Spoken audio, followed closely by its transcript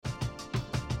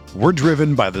We're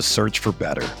driven by the search for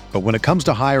better. But when it comes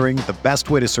to hiring, the best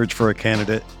way to search for a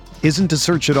candidate isn't to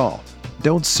search at all.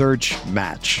 Don't search,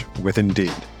 match with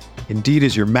Indeed. Indeed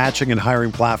is your matching and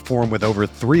hiring platform with over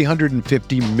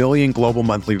 350 million global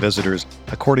monthly visitors,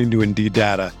 according to Indeed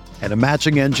data, and a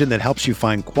matching engine that helps you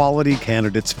find quality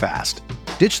candidates fast.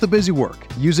 Ditch the busy work.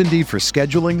 Use Indeed for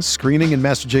scheduling, screening, and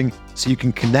messaging so you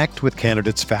can connect with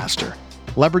candidates faster.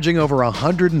 Leveraging over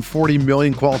 140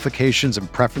 million qualifications and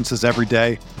preferences every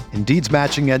day, Indeed's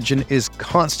matching engine is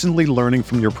constantly learning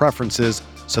from your preferences,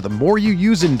 so the more you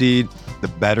use Indeed, the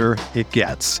better it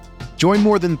gets. Join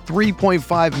more than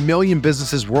 3.5 million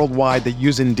businesses worldwide that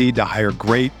use Indeed to hire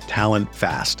great talent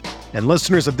fast. And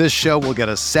listeners of this show will get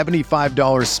a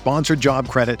 $75 sponsored job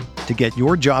credit to get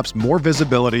your jobs more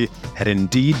visibility at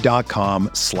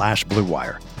Indeed.com/Blue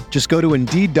Wire. Just go to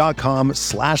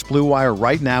Indeed.com/Blue Wire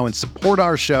right now and support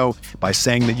our show by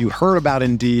saying that you heard about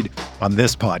Indeed on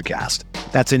this podcast.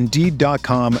 That's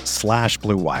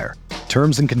Indeed.com/Blue Wire.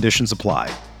 Terms and conditions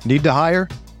apply. Need to hire?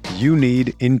 You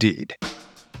need Indeed.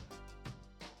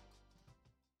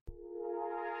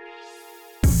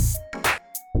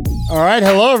 All right.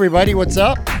 Hello, everybody. What's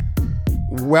up?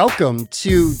 Welcome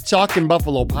to Talkin'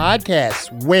 Buffalo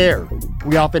Podcast, where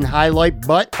we often highlight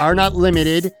but are not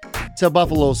limited to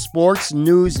Buffalo sports,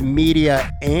 news,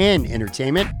 media, and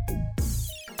entertainment.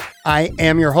 I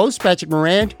am your host, Patrick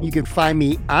Moran. You can find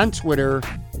me on Twitter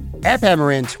at Pat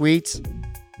Moran Tweets.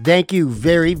 Thank you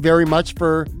very, very much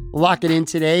for locking in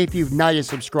today. If you've not yet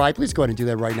subscribed, please go ahead and do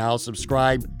that right now.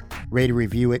 Subscribe, rate, and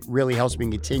review. It really helps me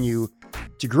continue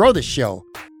to grow the show.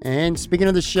 And speaking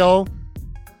of the show,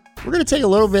 we're going to take a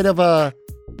little bit of a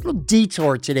little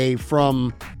detour today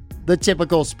from the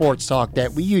typical sports talk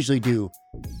that we usually do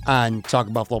on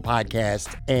Talkin' Buffalo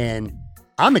Podcast. And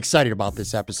I'm excited about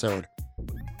this episode.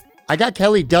 I got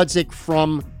Kelly Dudzik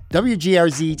from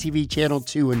WGRZ-TV Channel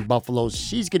 2 in Buffalo.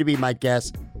 She's going to be my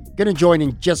guest. Going to join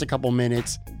in just a couple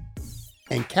minutes.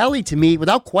 And Kelly, to me,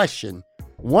 without question,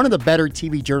 one of the better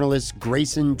TV journalists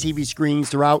gracing TV screens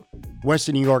throughout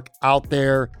Western New York out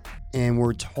there. And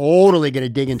we're totally going to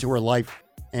dig into her life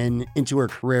and into her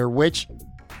career, which,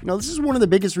 you know, this is one of the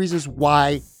biggest reasons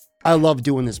why I love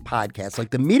doing this podcast.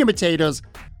 Like the meat and potatoes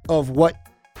of what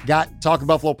got Talkin'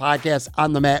 Buffalo Podcast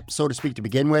on the map, so to speak, to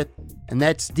begin with. And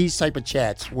that's these type of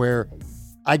chats where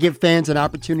I give fans an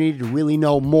opportunity to really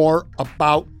know more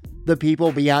about the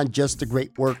people beyond just the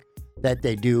great work that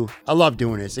they do. I love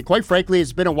doing this. And quite frankly,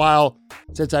 it's been a while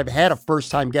since I've had a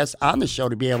first-time guest on the show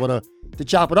to be able to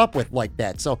chop it up with like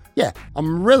that. So yeah,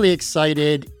 I'm really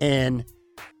excited. And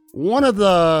one of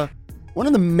the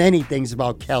many things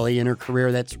about Kelly and her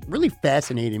career that's really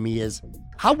fascinating me is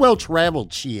how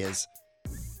well-traveled she is.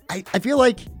 I feel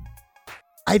like,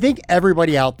 I think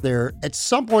everybody out there at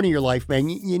some point in your life, man,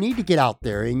 you need to get out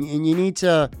there and you need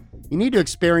to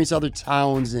experience other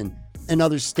towns and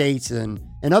other states and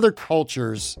other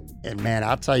cultures. And man,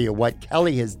 I'll tell you what,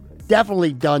 Kelly has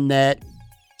definitely done that.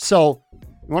 So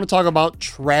you want to talk about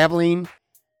traveling?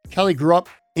 Kelly grew up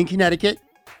in Connecticut.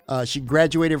 She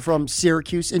graduated from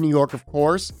Syracuse in New York, of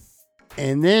course.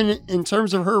 And then in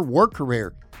terms of her work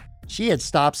career, she had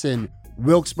stops in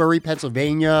Wilkes-Barre,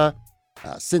 Pennsylvania,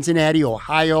 Cincinnati,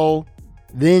 Ohio.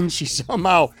 Then she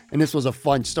somehow, and this was a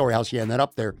fun story how she ended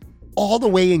up there, all the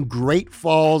way in Great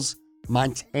Falls,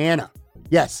 Montana.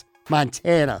 Yes,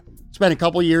 Montana. Spent a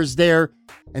couple years there.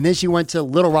 And then she went to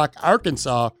Little Rock,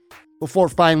 Arkansas, before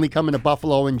finally coming to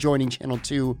Buffalo and joining Channel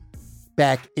 2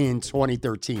 back in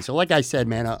 2013. So like I said,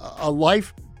 man, a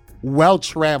life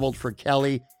well-traveled for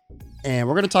Kelly. And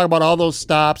we're going to talk about all those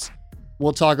stops.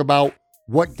 We'll talk about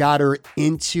what got her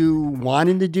into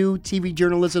wanting to do TV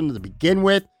journalism to begin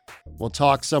with. We'll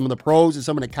talk some of the pros and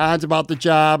some of the cons about the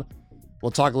job.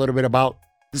 We'll talk a little bit about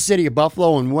the city of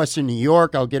Buffalo and Western New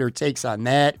York. I'll get her takes on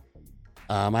that.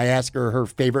 I ask her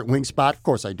favorite wing spot. Of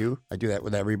course I do. I do that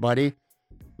with everybody.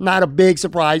 Not a big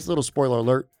surprise, little spoiler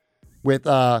alert with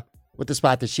the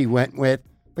spot that she went with.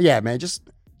 But yeah, man, just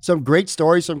some great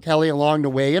stories from Kelly along the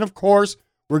way. And of course,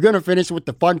 we're going to finish with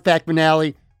the fun fact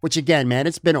finale, which again, man,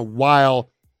 it's been a while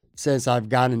since I've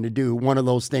gotten to do one of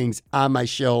those things on my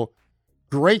show.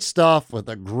 Great stuff with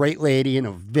a great lady and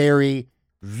a very,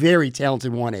 very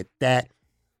talented one at that.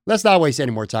 Let's not waste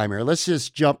any more time here. Let's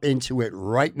just jump into it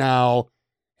right now.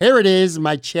 Here it is,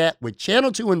 my chat with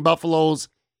Channel 2 in Buffalo's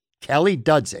Kelly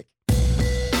Dudzik.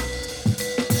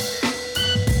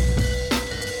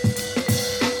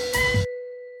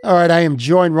 All right, I am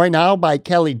joined right now by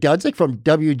Kelly Dudzik from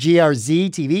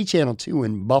WGRZ-TV Channel 2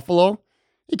 in Buffalo.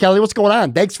 Hey, Kelly, what's going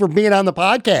on? Thanks for being on the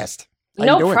podcast.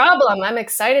 No problem. I'm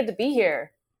excited to be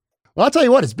here. Well, I'll tell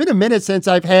you what, it's been a minute since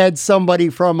I've had somebody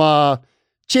from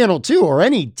Channel 2 or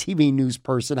any TV news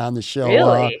person on the show.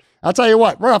 Really? I'll tell you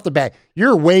what, right off the bat,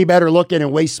 you're way better looking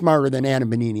and way smarter than Anna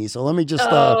Benini. So let me just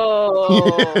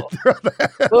Oh,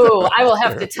 I will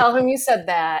have to tell him you said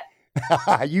that.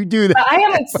 You do that. But I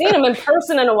haven't seen him in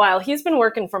person in a while. He's been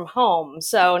working from home.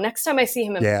 So next time I see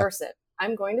him in person,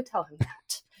 I'm going to tell him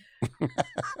that.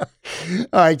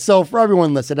 All right. So for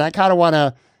everyone listening, I kind of want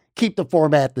to keep the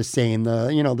format the same,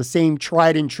 the same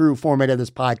tried and true format of this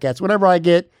podcast. Whenever I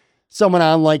get someone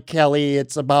on like Kelly,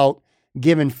 it's about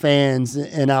giving fans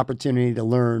an opportunity to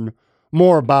learn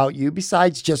more about you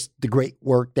besides just the great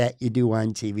work that you do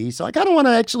on TV. So I kind of want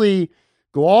to actually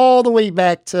go all the way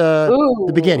back to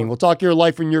the beginning. We'll talk your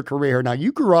life and your career. Now,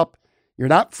 you grew up, you're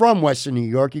not from Western New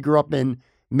York. You grew up in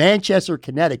Manchester,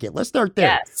 Connecticut. Let's start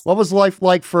there. Yes. What was life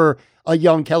like for a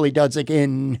young Kelly Dudzik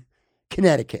in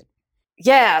Connecticut?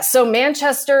 Yeah. So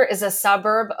Manchester is a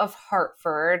suburb of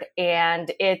Hartford,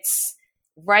 and it's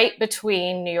right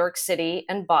between New York City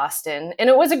and Boston. And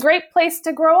it was a great place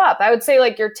to grow up. I would say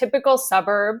like your typical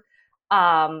suburb.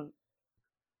 I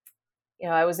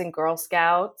was in Girl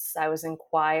Scouts. I was in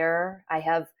choir. I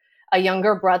have a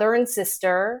younger brother and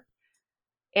sister.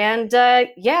 And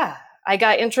I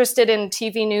got interested in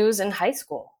TV news in high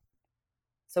school.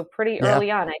 So pretty early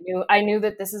on, I knew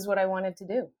that this is what I wanted to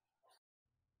do.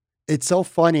 It's so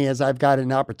funny as I've got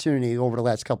an opportunity over the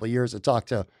last couple of years to talk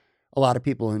to a lot of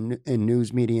people in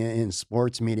news media and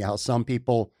sports media, how some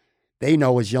people, they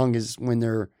know as young as when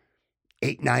they're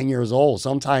 8, 9 years old.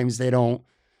 Sometimes they don't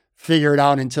figure it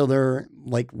out until they're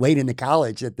like late into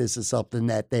college that this is something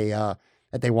that they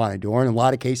want to do. Or in a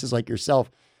lot of cases like yourself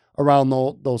around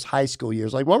those high school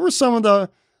years, like what were some of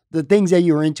the things that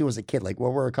you were into as a kid? Like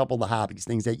what were a couple of the hobbies,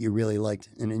 things that you really liked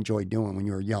and enjoyed doing when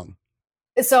you were young?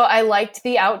 So I liked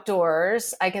the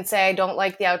outdoors. I can say I don't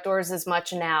like the outdoors as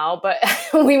much now, but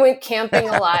we went camping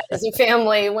a lot as a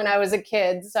family when I was a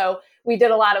kid. So we did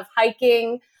a lot of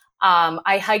hiking.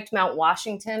 I hiked Mount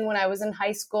Washington when I was in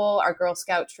high school. Our Girl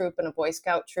Scout troop and a Boy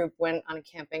Scout troop went on a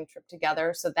camping trip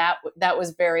together. So that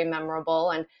was very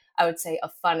memorable and I would say a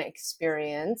fun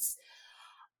experience.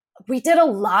 We did a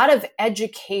lot of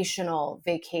educational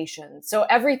vacations. So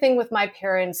everything with my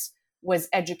parents was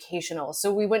educational.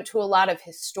 So we went to a lot of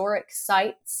historic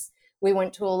sites. We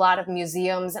went to a lot of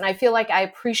museums. And I feel like I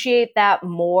appreciate that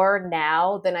more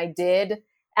now than I did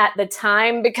at the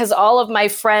time because all of my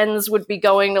friends would be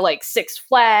going to like Six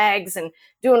Flags and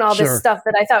doing all this stuff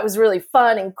that I thought was really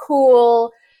fun and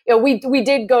cool. We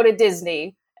did go to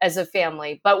Disney as a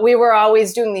family, but we were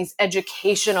always doing these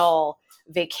educational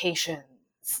vacations.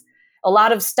 A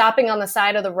lot of stopping on the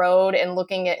side of the road and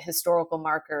looking at historical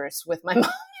markers with my mom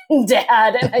and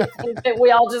dad. And I think that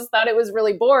we all just thought it was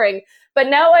really boring. But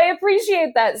now I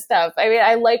appreciate that stuff. I mean,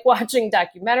 I like watching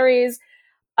documentaries.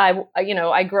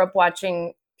 I grew up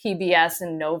watching PBS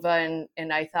and Nova,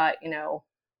 and I thought,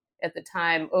 at the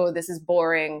time, oh, this is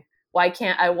boring. Why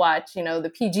can't I watch,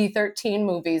 the PG-13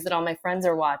 movies that all my friends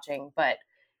are watching? But,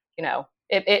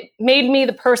 it made me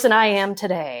the person I am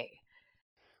today.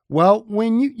 Well,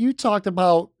 when you talked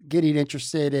about getting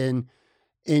interested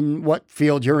in what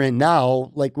field you're in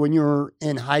now, like when you were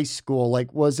in high school,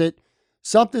 like was it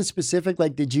something specific?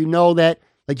 Like, did you know that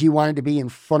like you wanted to be in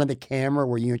front of the camera?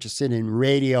 Were you interested in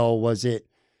radio? Was it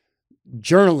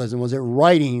journalism? Was it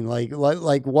writing? Like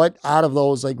what out of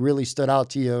those like really stood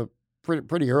out to you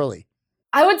pretty early?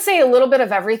 I would say a little bit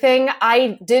of everything.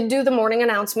 I did do the morning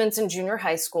announcements in junior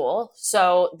high school.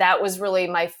 So that was really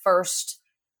my first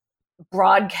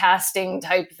broadcasting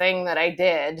type thing that I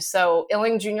did. So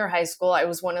Illing Junior High School, I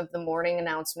was one of the morning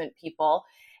announcement people.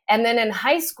 And then in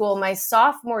high school, my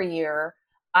sophomore year,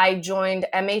 I joined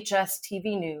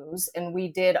WGRZ-TV News, and we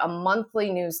did a monthly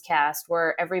newscast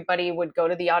where everybody would go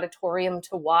to the auditorium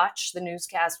to watch the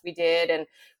newscast we did, and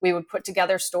we would put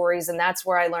together stories. And that's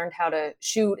where I learned how to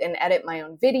shoot and edit my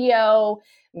own video,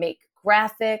 make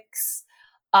graphics.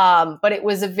 But it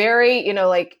was a very,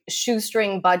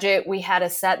 shoestring budget. We had a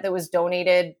set that was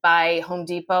donated by Home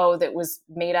Depot that was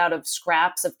made out of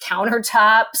scraps of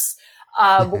countertops.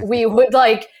 We would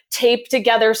tape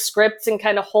together scripts and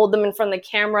kind of hold them in front of the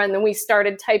camera. And then we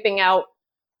started typing out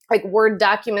Word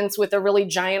documents with a really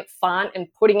giant font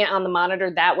and putting it on the monitor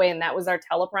that way. And that was our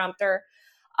teleprompter.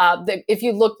 If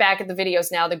you look back at the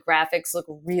videos now, the graphics look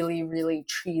really, really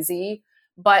cheesy.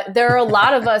 But there are a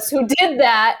lot of us who did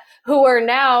that who are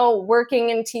now working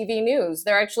in TV news.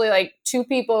 There are actually 2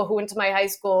 people who went to my high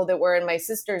school that were in my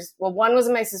sister's. Well, one was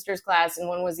in my sister's class and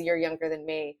one was a year younger than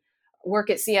me.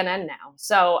 Work at CNN now.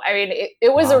 So, I mean,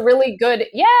 it was a really good,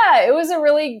 it was a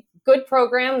really good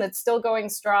program that's still going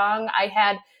strong. I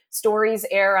had stories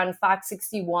air on Fox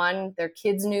 61. They're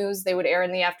kids news. They would air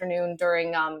in the afternoon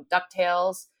during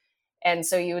DuckTales. And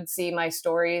so you would see my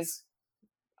stories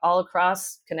all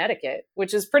across Connecticut,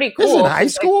 which is pretty cool. This is in high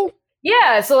school? Like,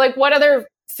 yeah. So like what other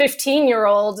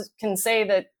 15-year-old can say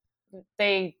that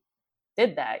they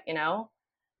did that, you know?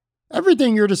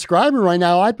 Everything you're describing right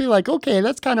now, I'd be like, okay,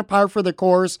 that's kind of par for the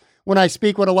course when I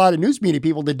speak with a lot of news media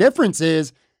people. The difference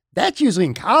is that's usually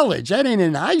in college. That ain't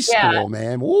in high school,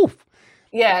 man. Woof.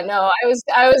 Yeah, no, I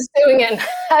was doing it.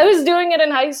 I was doing it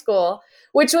in high school,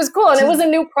 which was cool. And it was a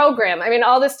new program. I mean,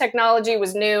 all this technology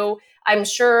was new. I'm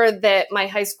sure that my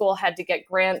high school had to get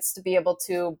grants to be able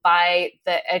to buy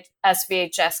the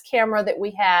SVHS camera that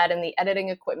we had and the editing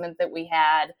equipment that we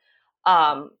had.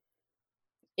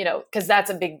 You know, because that's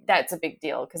a big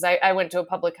deal. Because I went to a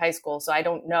public high school, so I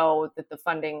don't know that the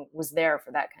funding was there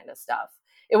for that kind of stuff.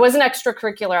 It was an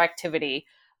extracurricular activity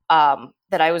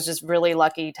that I was just really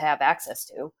lucky to have access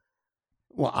to.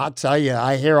 Well, I'll tell you,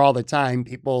 I hear all the time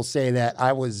people say that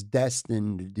I was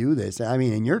destined to do this. I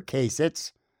mean, in your case,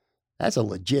 that's a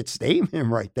legit statement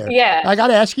right there. Yeah. I got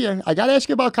to ask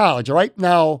you about college. All right.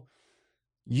 Now,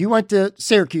 you went to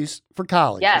Syracuse for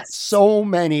college. Yes. So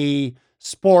many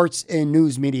sports and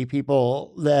news media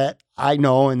people that I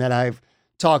know and that I've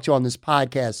talked to on this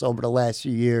podcast over the last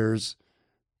few years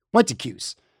went to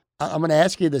Cuse. I'm going to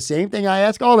ask you the same thing I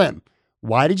ask all them.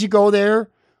 Why did you go there?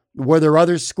 Were there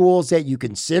other schools that you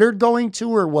considered going to,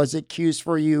 or was it Cuse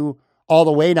for you all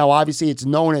the way? Now, obviously, it's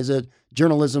known as a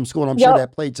journalism school, and I'm sure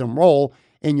that played some role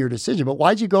in your decision. But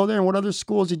why'd you go there, and what other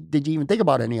schools did you even think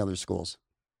about any other schools?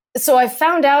 So I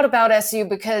found out about SU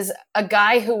because a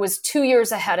guy who was 2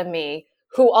 years ahead of me,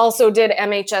 who also did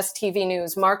MHS-TV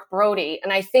News, Mark Brody,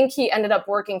 and I think he ended up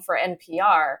working for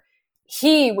NPR,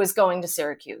 he was going to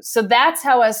Syracuse. So that's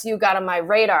how SU got on my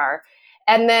radar.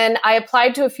 And then I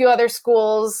applied to a few other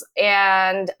schools,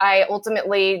 and I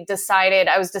ultimately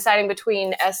I was deciding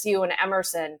between SU and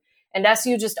Emerson. And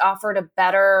SU just offered a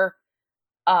better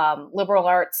liberal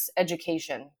arts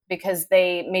education because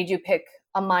they made you pick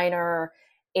a minor,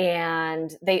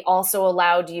 and they also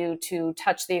allowed you to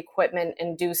touch the equipment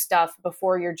and do stuff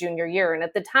before your junior year. And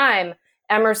at the time,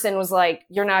 Emerson was like,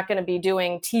 you're not going to be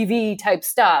doing TV type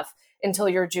stuff until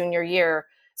your junior year.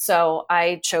 So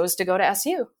I chose to go to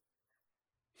SU.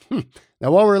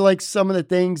 Now, what were like some of the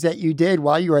things that you did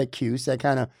while you were at Cuse that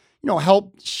kind of,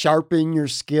 helped sharpen your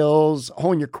skills,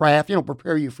 hone your craft,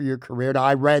 prepare you for your career? Now,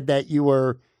 I read that you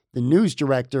were the news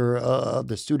director of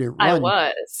the student-run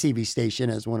TV station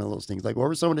as one of those things. Like, what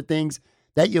were some of the things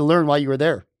that you learned while you were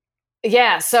there?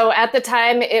 Yeah, so at the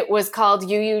time, it was called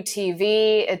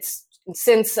UUTV. It's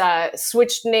since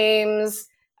switched names.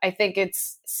 I think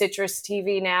it's Citrus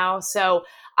TV now. So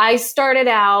I started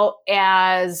out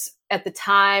as, at the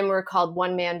time, we're called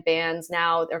one-man bands.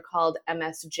 Now they're called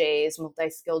MSJs,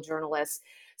 multi-skilled journalists.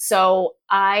 So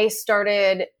I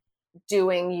started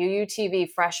doing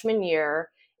UUTV freshman year.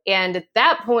 And at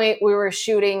that point, we were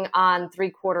shooting on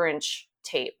 3/4-inch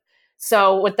tape.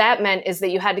 So what that meant is that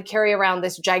you had to carry around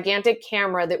this gigantic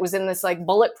camera that was in this like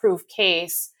bulletproof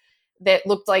case that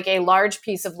looked like a large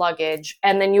piece of luggage.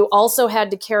 And then you also had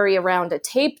to carry around a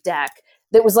tape deck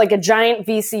that was like a giant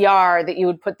VCR that you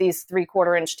would put these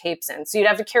 3/4-inch tapes in. So you'd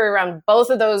have to carry around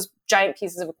both of those giant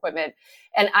pieces of equipment.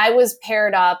 And I was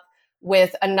paired up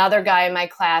with another guy in my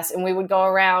class, and we would go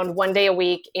around one day a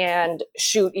week and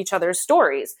shoot each other's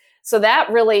stories. So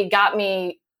that really got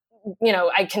me,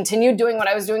 I continued doing what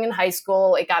I was doing in high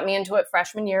school. It got me into it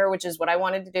freshman year, which is what I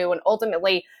wanted to do. And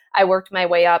ultimately, I worked my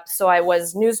way up. So I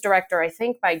was news director, I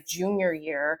think, by junior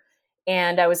year.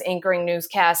 And I was anchoring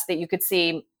newscasts that you could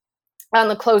see on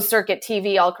the closed circuit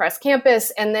TV all across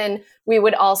campus. And then we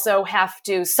would also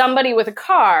somebody with a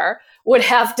car would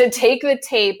have to take the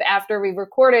tape after we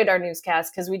recorded our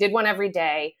newscast, because we did one every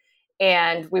day.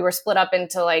 And we were split up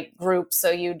into like groups.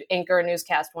 So you'd anchor a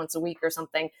newscast once a week or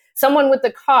something. Someone with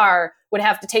the car would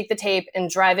have to take the tape and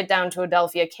drive it down to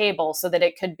Adelphia Cable so that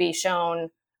it could be shown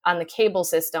on the cable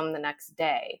system the next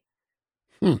day.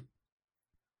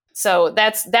 So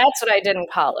that's what I did in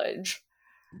college.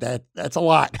 That's a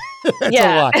lot. A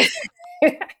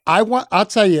lot. I'll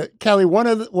tell you, Kelly, one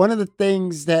of the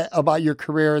things that about your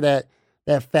career that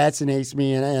fascinates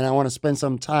me, and I want to spend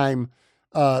some time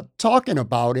talking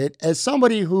about it, as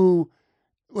somebody who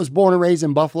was born and raised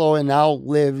in Buffalo and now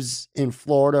lives in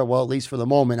Florida. Well, at least for the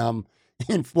moment, I'm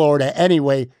in Florida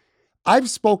anyway. I've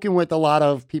spoken with a lot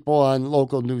of people on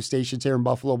local news stations here in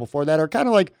Buffalo before that are kind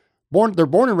of like they're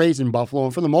born and raised in Buffalo.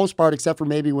 And for the most part, except for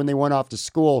maybe when they went off to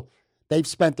school, they've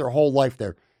spent their whole life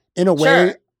there. In a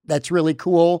way, that's really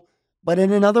cool. But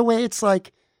in another way, it's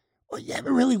like, well, you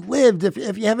haven't really lived if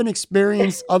you haven't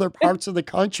experienced other parts of the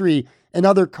country and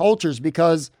other cultures,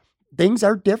 because things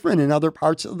are different in other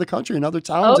parts of the country, in other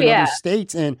towns, Oh, in other yeah.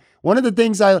 states. And one of the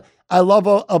things I love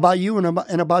about you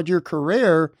and about your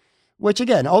career, which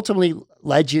again, ultimately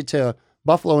led you to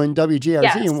Buffalo and WGRZ.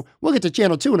 Yes. And we'll get to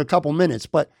Channel 2 in a couple minutes,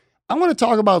 but I want to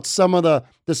talk about some of the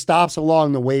stops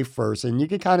along the way first. And you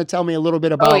can kind of tell me a little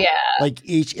bit about like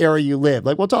each area you live.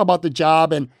 Like we'll talk about the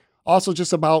job and also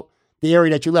just about the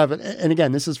area that you live. And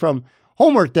again, this is from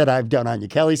homework that I've done on you,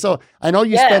 Kelly. So I know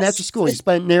you spent after school, you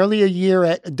spent nearly a year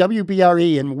at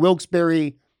WBRE in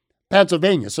Wilkes-Barre,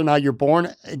 Pennsylvania. So now you're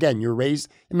born, again, you're raised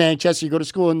in Manchester, you go to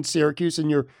school in Syracuse, and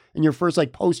your first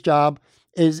like post job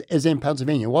is in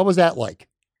Pennsylvania. What was that like?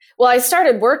 Well, I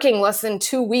started working less than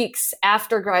 2 weeks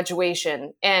after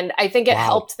graduation. And I think it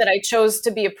helped that I chose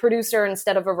to be a producer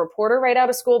instead of a reporter right out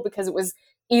of school, because it was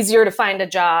easier to find a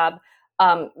job.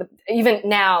 Even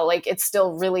now, like it's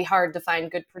still really hard to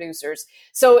find good producers.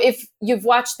 So if you've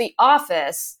watched The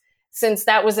Office, since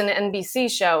that was an NBC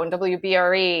show and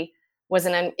WBRE is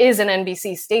an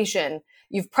NBC station,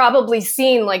 you've probably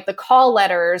seen like the call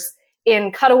letters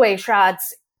in cutaway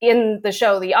shots in the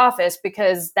show The Office,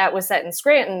 because that was set in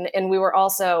Scranton and we were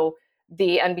also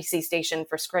the NBC station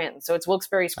for Scranton. So it's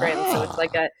Wilkes-Barre, Scranton. So it's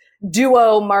like a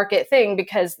duo market thing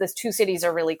because the two cities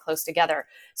are really close together.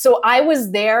 So I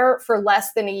was there for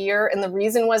less than a year. And the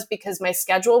reason was because my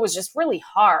schedule was just really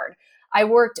hard. I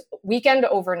worked weekend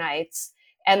overnights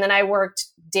and then I worked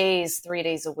days, 3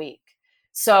 days a week.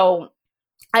 So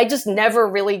I just never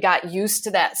really got used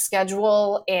to that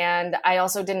schedule. And I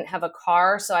also didn't have a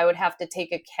car. So I would have to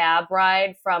take a cab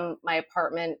ride from my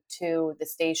apartment to the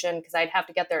station because I'd have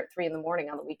to get there at 3 a.m.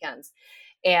 on the weekends.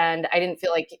 And I didn't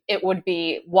feel like it would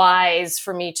be wise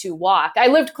for me to walk. I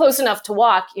lived close enough to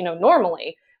walk,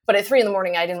 normally, but at 3 a.m,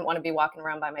 I didn't want to be walking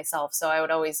around by myself. So I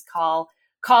would always call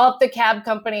up the cab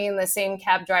company, and the same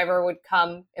cab driver would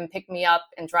come and pick me up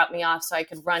and drop me off so I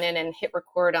could run in and hit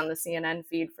record on the CNN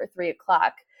feed for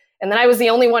 3:00. And then I was the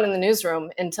only one in the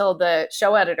newsroom until the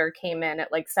show editor came in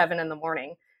at like 7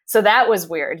 a.m. So that was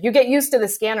weird. You get used to the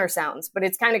scanner sounds, but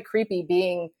it's kind of creepy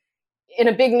being in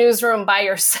a big newsroom by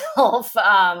yourself. But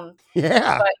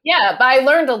I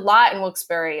learned a lot in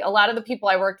Wilkes-Barre. A lot of the people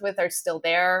I worked with are still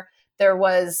there. There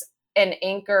was an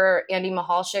anchor, Andy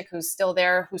Mahalchik, who's still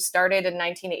there, who started in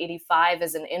 1985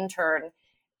 as an intern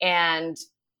and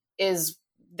is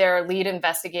their lead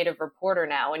investigative reporter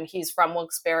now. And he's from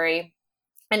Wilkes-Barre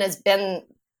and has been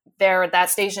there at that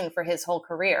station for his whole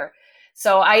career.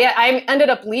 So I ended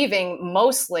up leaving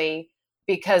mostly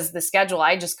because the schedule,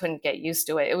 I just couldn't get used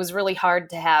to it. It was really hard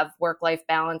to have work-life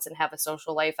balance and have a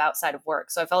social life outside of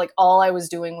work. So I felt like all I was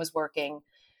doing was working.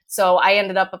 So I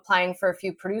ended up applying for a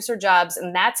few producer jobs,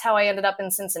 and that's how I ended up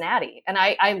in Cincinnati. And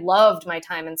I loved my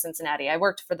time in Cincinnati. I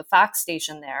worked for the Fox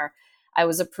station there. I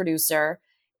was a producer,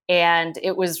 and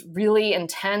it was really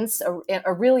intense,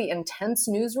 a really intense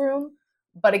newsroom.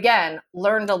 But again,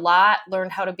 learned a lot,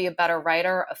 learned how to be a better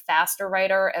writer, a faster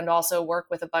writer, and also work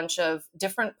with a bunch of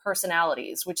different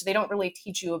personalities, which they don't really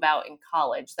teach you about in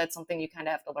college. That's something you kind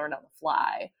of have to learn on the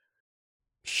fly.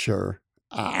 Sure.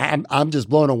 I'm just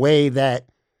blown away that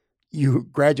you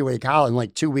graduated college and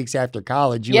like 2 weeks after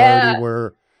college, you already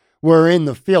were in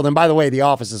the field. And by the way, The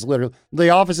Office is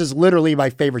literally my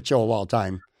favorite show of all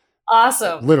time.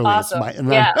 Awesome. Literally, awesome. It's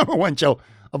my number one show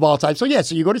of all time. So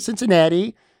so you go to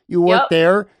Cincinnati. You work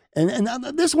there, and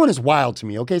this one is wild to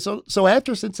me. Okay, so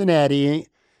after Cincinnati,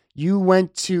 you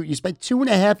spent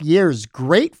 2.5 years,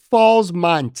 Great Falls,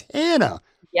 Montana,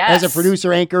 as a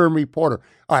producer, anchor, and reporter.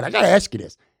 All right, I got to ask you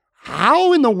this: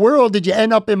 how in the world did you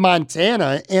end up in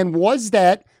Montana? And was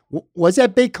that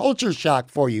big culture shock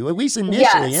for you, at least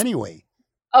initially, anyway?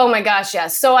 Oh my gosh,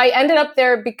 yes. So I ended up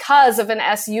there because of an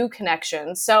SU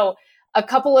connection. So a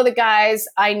couple of the guys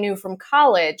I knew from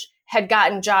college had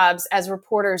gotten jobs as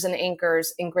reporters and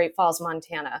anchors in Great Falls,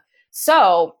 Montana.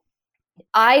 So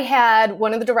I had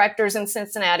one of the directors in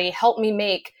Cincinnati help me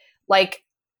make like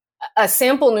a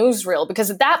sample newsreel, because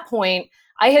at that point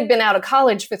I had been out of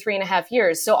college for 3.5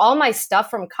 years. So all my stuff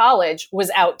from college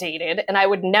was outdated and I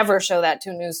would never show that to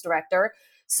a news director.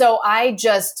 So I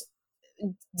just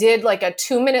did like a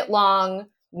 2-minute long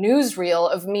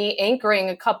newsreel of me anchoring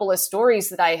a couple of stories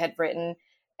that I had written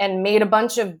and made a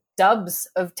bunch of dubs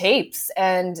of tapes.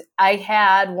 And I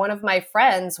had one of my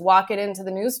friends walk it into the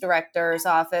news director's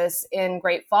office in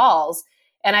Great Falls.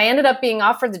 And I ended up being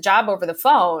offered the job over the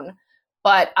phone,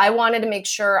 but I wanted to make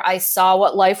sure I saw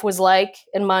what life was like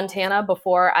in Montana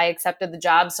before I accepted the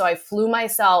job. So I flew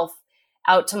myself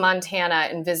out to Montana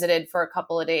and visited for a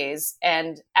couple of days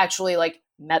and actually like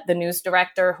met the news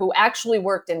director, who actually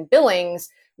worked in Billings,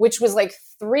 which was like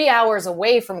 3 hours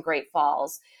away from Great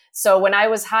Falls. So when I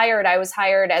was hired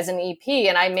as an EP,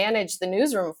 and I managed the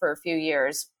newsroom for a few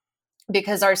years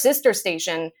because our sister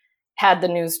station had the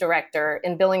news director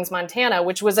in Billings, Montana,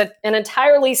 which was an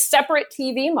entirely separate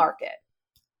TV market.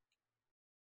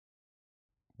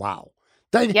 Wow.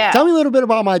 Tell me a little bit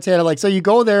about Montana. Like, so you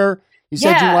go there, you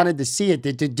said you wanted to see it.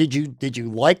 Did you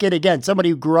like it? Again, somebody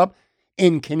who grew up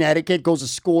in Connecticut, goes to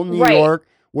school in New York,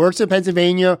 works in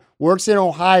Pennsylvania, works in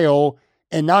Ohio,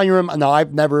 and now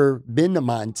I've never been to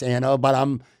Montana, but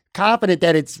I'm confident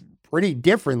that it's pretty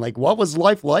different. Like, what was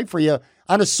life like for you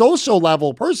on a social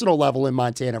level, personal level in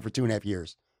Montana for 2.5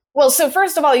 years? Well, so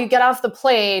first of all, you get off the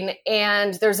plane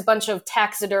and there's a bunch of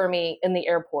taxidermy in the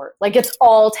airport. Like, it's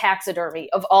all taxidermy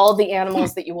of all the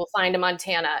animals that you will find in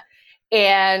Montana.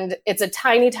 And it's a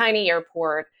tiny, tiny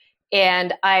airport.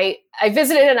 And I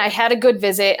visited and I had a good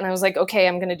visit and I was like, okay,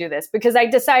 I'm going to do this because I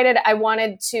decided I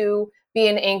wanted to be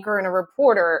an anchor and a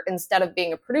reporter instead of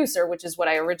being a producer, which is what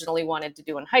I originally wanted to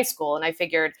do in high school. And I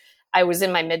figured I was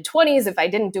in my mid-20s. If I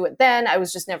didn't do it then, I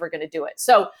was just never going to do it.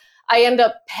 So I ended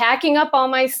up packing up all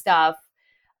my stuff.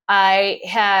 I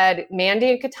had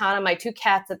Mandy and Katana, my 2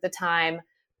 cats at the time,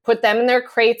 put them in their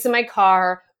crates in my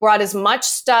car, brought as much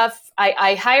stuff.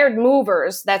 I hired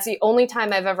movers. That's the only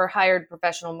time I've ever hired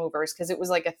professional movers because it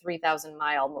was like a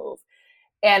 3,000-mile move.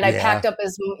 And I packed up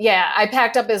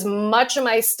as much of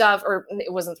my stuff, or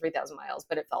it wasn't 3,000 miles,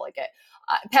 but it felt like it.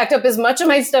 I packed up as much of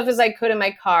my stuff as I could in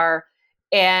my car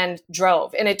and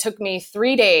drove. And it took me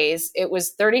 3 days. It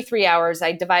was 33 hours.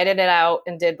 I divided it out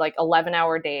and did like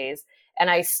 11-hour days.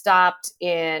 And I stopped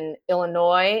in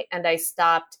Illinois and I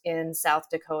stopped in South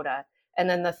Dakota. And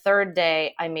then the third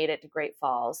day I made it to Great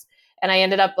Falls. And I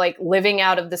ended up like living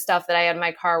out of the stuff that I had in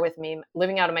my car with me,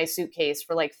 living out of my suitcase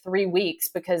for like 3 weeks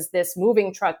because this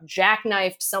moving truck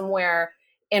jackknifed somewhere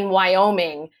in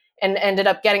Wyoming and ended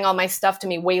up getting all my stuff to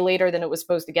me way later than it was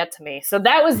supposed to get to me. So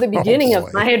that was the beginning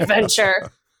of my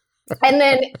adventure. And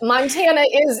then Montana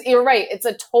you're right, it's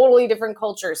a totally different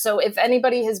culture. So if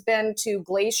anybody has been to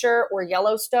Glacier or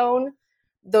Yellowstone,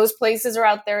 those places are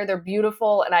out there. They're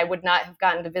beautiful. And I would not have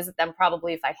gotten to visit them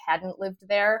probably if I hadn't lived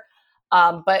there.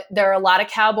 But there are a lot of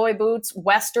cowboy boots.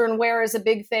 Western wear is a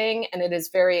big thing, and it is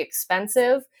very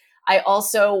expensive. I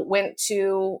also went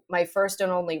to my first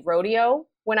and only rodeo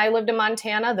when I lived in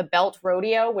Montana, the Belt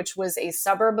Rodeo, which was a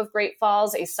suburb of Great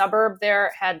Falls. A suburb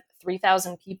there had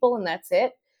 3,000 people, and that's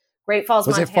it. Great Falls,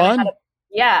 was Montana. Was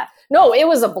it fun? No, it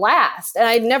was a blast. And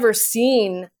I'd never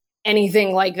seen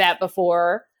anything like that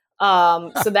before.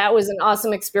 So that was an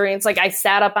awesome experience. Like, I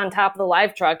sat up on top of the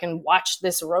live truck and watched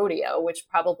this rodeo, which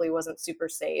probably wasn't super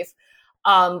safe.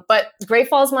 But Great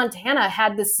Falls, Montana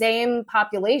had the same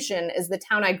population as the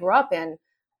town I grew up in,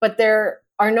 but there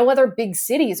are no other big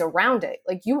cities around it.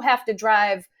 Like, you have to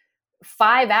drive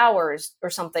 5 hours or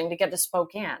something to get to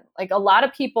Spokane. Like, a lot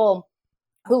of people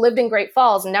who lived in Great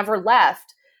Falls never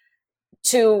left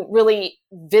to really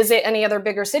visit any other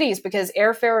bigger cities because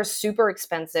airfare is super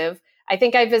expensive. I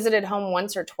think I visited home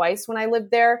once or twice when I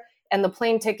lived there, and the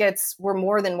plane tickets were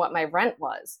more than what my rent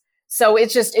was. So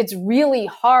it's really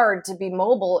hard to be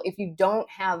mobile if you don't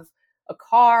have a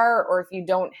car or if you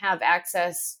don't have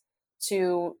access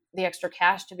to the extra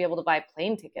cash to be able to buy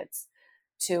plane tickets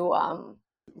to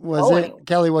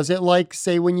Kelly, was it like,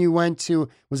 say, when you went to,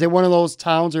 was it one of those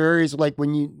towns or areas like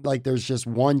when you, like, there's just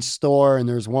one store and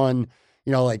there's one,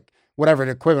 like whatever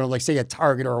the equivalent of, like, say, a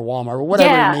Target or a Walmart or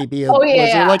whatever it may be.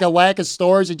 Was there like a lack of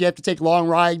stores? Did you have to take long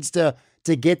rides to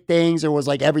get things, or was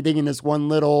like everything in this one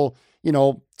little,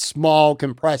 small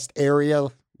compressed area?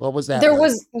 What was that?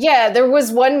 There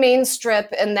was one main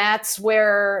strip, and that's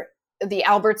where the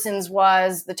Albertsons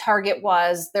was, the Target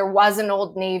was. There was an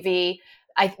Old Navy.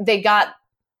 They got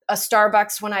a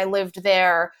Starbucks when I lived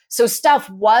there. So stuff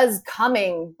was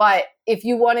coming, but if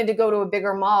you wanted to go to a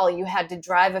bigger mall, you had to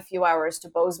drive a few hours to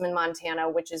Bozeman, Montana,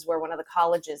 which is where one of the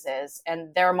colleges is.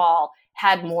 And their mall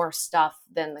had more stuff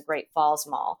than the Great Falls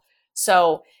Mall.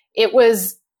 So it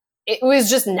was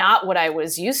just not what I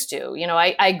was used to.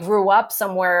 I grew up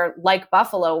somewhere like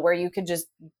Buffalo where you could just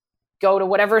go to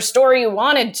whatever store you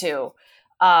wanted to.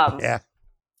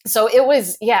 So it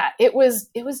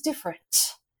was different.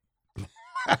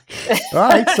 All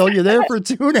right. So you're there for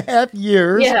 2.5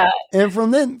 years. Yeah. And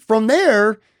from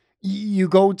there, you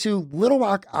go to Little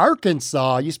Rock,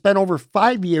 Arkansas. You spent over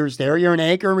 5 years there. You're an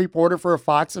anchor and reporter for a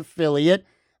Fox affiliate.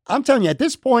 I'm telling you, at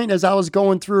this point, as I was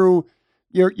going through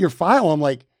your file, I'm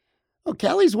like, oh,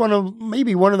 Kelly's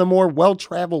maybe one of the more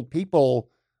well-traveled people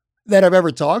that I've ever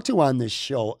talked to on this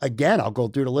show. Again, I'll go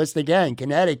through the list again.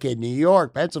 Connecticut, New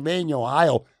York, Pennsylvania,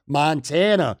 Ohio,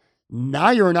 Montana. Now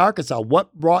you're in Arkansas.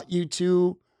 What brought you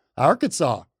to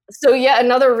Arkansas? So yeah,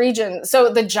 another region.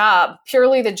 So the job,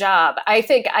 purely the job. I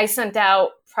think I sent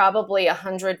out probably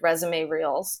 100 resume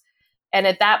reels. And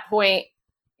at that point,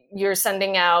 you're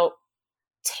sending out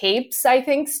tapes, I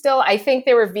think still. I think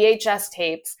they were VHS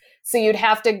tapes. So you'd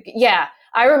have to, yeah.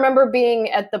 I remember being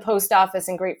at the post office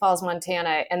in Great Falls,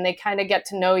 Montana, and they kind of get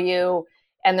to know you.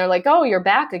 And they're like, oh, you're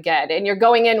back again. And you're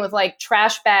going in with like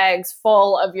trash bags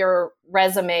full of your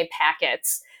resume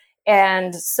packets.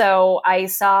 And so I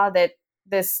saw that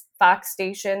this Fox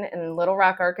station in Little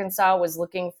Rock, Arkansas was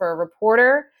looking for a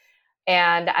reporter.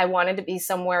 And I wanted to be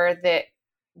somewhere that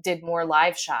did more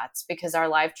live shots because our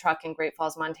live truck in Great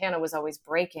Falls, Montana was always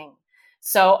breaking.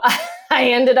 So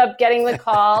I ended up getting the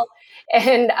call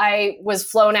and I was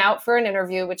flown out for an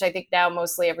interview, which I think now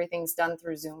mostly everything's done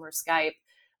through Zoom or Skype.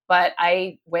 But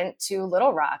I went to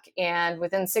Little Rock, and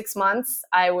within 6 months,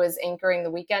 I was anchoring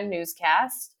the weekend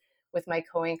newscast with my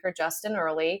co-anchor, Justin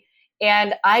Early.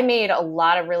 And I made a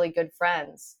lot of really good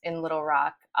friends in Little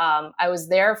Rock. I was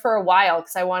there for a while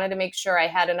because I wanted to make sure I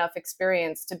had enough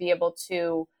experience to be able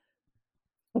to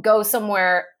go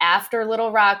somewhere after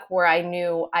Little Rock where I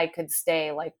knew I could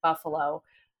stay, like Buffalo.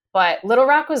 But Little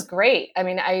Rock was great. I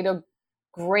mean, I had a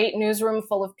great newsroom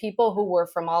full of people who were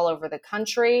from all over the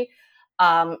country.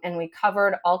 And we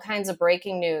covered all kinds of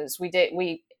breaking news.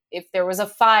 If there was a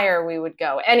fire, we would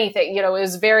go. Anything, it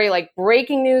was very like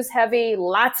breaking news heavy,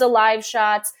 lots of live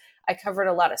shots. I covered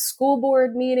a lot of school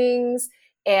board meetings,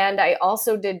 and I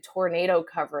also did tornado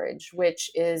coverage,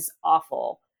 which is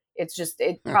awful. It's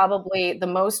probably the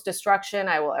most destruction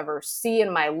I will ever see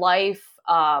in my life.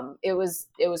 It was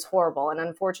horrible. And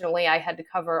unfortunately, I had to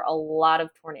cover a lot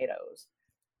of tornadoes.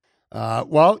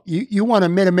 Well, you won a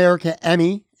Mid-America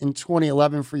Emmy in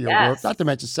 2011 for your work, not to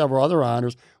mention several other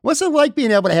honors. What's it like being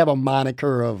able to have a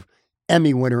moniker of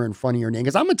Emmy winner in front of your name?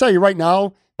 Because I'm going to tell you right now,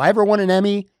 if I ever won an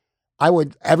Emmy,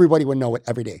 everybody would know it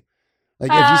every day. Like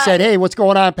if you said, hey, what's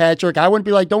going on, Patrick? I wouldn't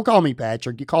be like, don't call me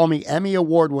Patrick. You call me Emmy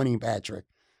award-winning Patrick.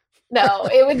 No,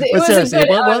 it was a good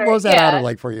honor. What was that honor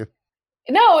like for you?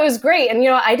 No, it was great. And,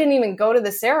 I didn't even go to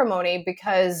the ceremony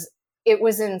because it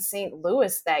was in St.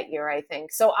 Louis that year, I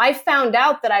think. So I found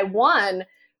out that I won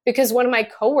because one of my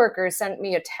coworkers sent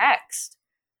me a text.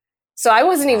 So I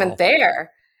wasn't even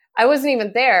there.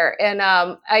 And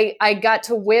I got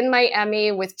to win my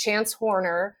Emmy with Chance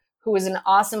Horner, who is an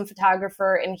awesome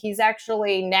photographer. And he's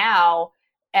actually now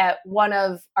at one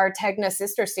of our Tegna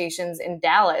sister stations in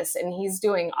Dallas, and he's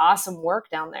doing awesome work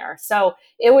down there. So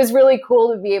it was really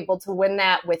cool to be able to win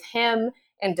that with him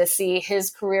and to see his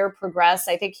career progress.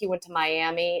 I think he went to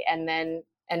Miami and then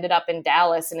ended up in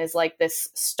Dallas and is like this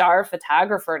star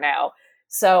photographer now.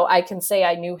 So I can say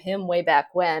I knew him way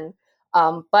back when.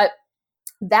 But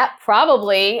that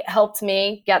probably helped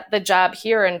me get the job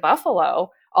here in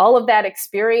Buffalo. All of that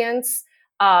experience,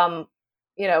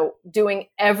 doing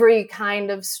every kind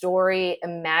of story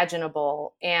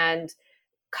imaginable and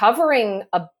covering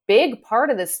a big part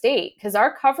of the state, because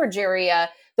our coverage area,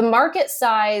 the market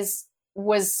size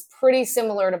was pretty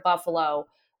similar to Buffalo,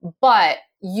 but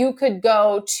you could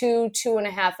go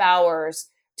 2.5 hours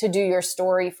to do your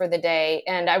story for the day.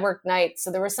 And I worked nights.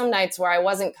 So there were some nights where I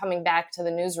wasn't coming back to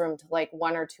the newsroom till like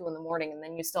 1 or 2 in the morning. And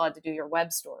then you still had to do your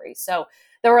web story. So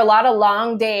there were a lot of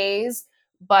long days,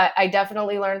 but I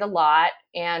definitely learned a lot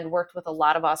and worked with a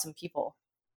lot of awesome people.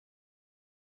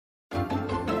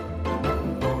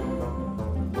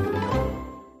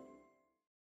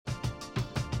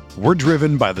 We're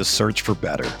driven by the search for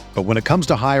better. But when it comes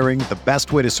to hiring, the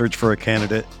best way to search for a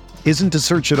candidate isn't to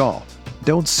search at all.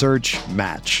 Don't search,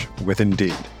 match with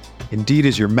Indeed. Indeed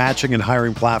is your matching and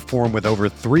hiring platform with over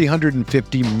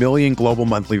 350 million global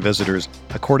monthly visitors,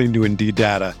 according to Indeed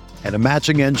data, and a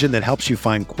matching engine that helps you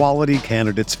find quality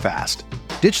candidates fast.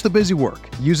 Ditch the busy work.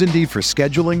 Use Indeed for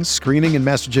scheduling, screening, and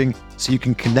messaging so you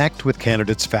can connect with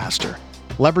candidates faster.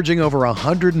 Leveraging over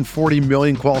 140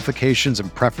 million qualifications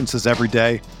and preferences every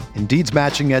day, Indeed's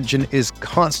matching engine is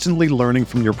constantly learning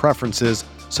from your preferences,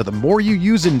 so the more you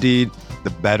use Indeed, the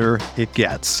better it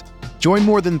gets. Join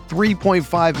more than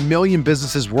 3.5 million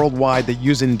businesses worldwide that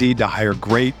use Indeed to hire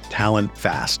great talent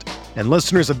fast. And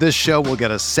listeners of this show will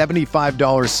get a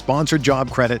 $75 sponsored job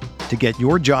credit to get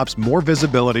your jobs more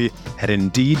visibility at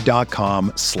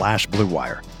Indeed.com/Blue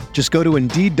Wire. Just go to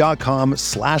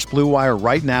Indeed.com/Blue Wire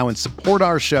right now and support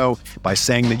our show by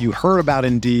saying that you heard about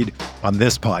Indeed on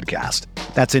this podcast.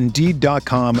 That's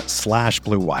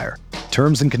Indeed.com/Blue Wire.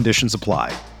 Terms and conditions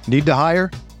apply. Need to hire?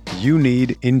 You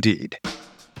need Indeed.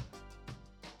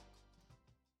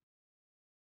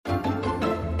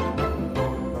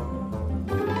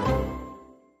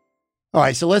 All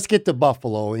right, so let's get to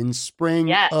Buffalo. In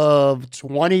spring of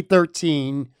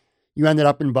 2013, you ended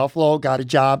up in Buffalo, got a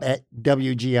job at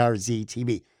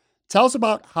WGRZ-TV. Tell us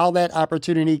about how that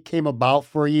opportunity came about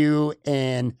for you,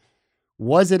 and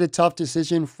was it a tough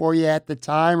decision for you at the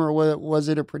time, or was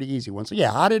it a pretty easy one? So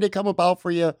yeah, how did it come about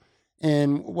for you,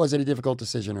 and was it a difficult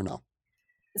decision or no?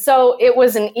 So it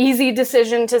was an easy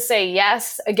decision to say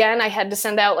yes. Again, I had to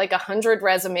send out like 100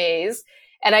 resumes,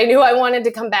 and I knew I wanted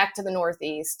to come back to the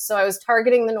Northeast. So I was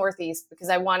targeting the Northeast because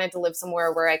I wanted to live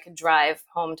somewhere where I could drive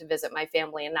home to visit my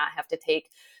family and not have to take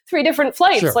 3 different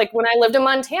flights, Sure. like when I lived in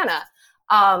Montana.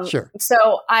 Sure.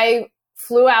 So I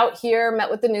flew out here, met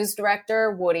with the news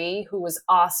director, Woody, who was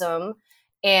awesome.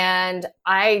 And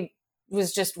I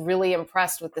was just really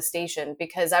impressed with the station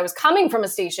because I was coming from a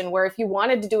station where if you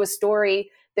wanted to do a story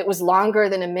that was longer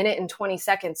than 1 minute and 20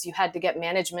 seconds, you had to get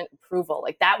management approval.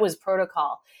 Like that was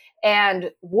protocol.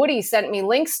 And Woody sent me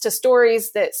links to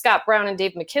stories that Scott Brown and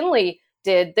Dave McKinley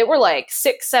did that were like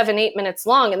 6, 7, 8 minutes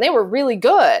long, and they were really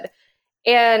good.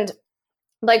 And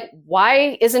like,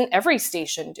 why isn't every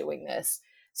station doing this?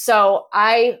 So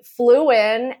I flew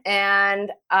in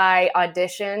and I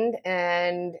auditioned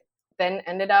and then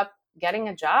ended up getting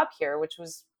a job here, which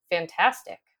was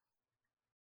fantastic.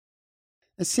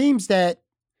 It seems that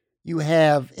you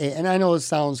have, and I know it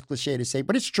sounds cliche to say,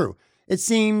 but it's true. It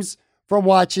seems from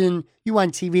watching you on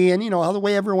TV and, how the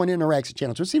way everyone interacts at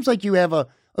Channel 2, it seems like you have a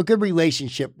good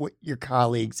relationship with your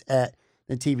colleagues at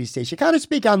the TV station. Kind of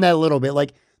speak on that a little bit,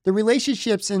 like the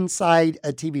relationships inside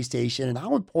a TV station and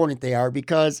how important they are,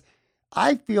 because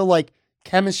I feel like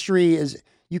chemistry is,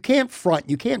 you can't front,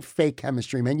 you can't fake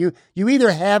chemistry, man. You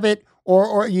either have it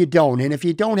or you don't. And if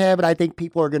you don't have it, I think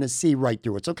people are going to see right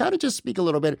through it. So kind of just speak a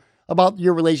little bit about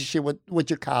your relationship with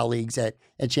your colleagues at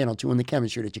Channel 2 and the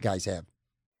chemistry that you guys have.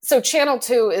 So Channel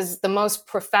 2 is the most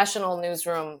professional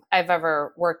newsroom I've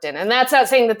ever worked in. And that's not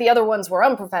saying that the other ones were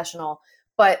unprofessional,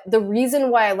 but the reason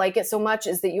why I like it so much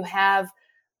is that you have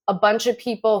a bunch of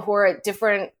people who are at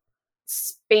different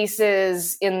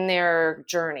spaces in their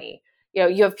journey.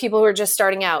 You have people who are just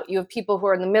starting out. You have people who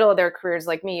are in the middle of their careers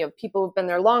like me. You have people who've been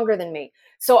there longer than me.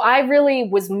 So I really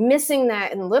was missing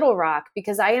that in Little Rock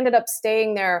because I ended up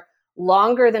staying there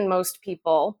longer than most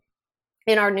people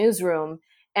in our newsroom.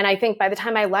 And I think by the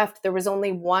time I left, there was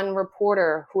only one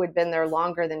reporter who had been there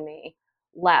longer than me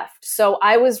left. So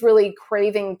I was really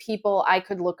craving people I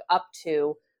could look up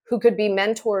to who could be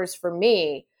mentors for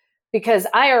me, because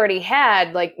I already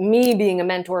had like me being a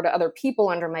mentor to other people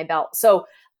under my belt. So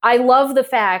I love the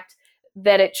fact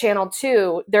that at Channel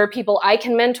 2, there are people I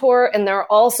can mentor and there are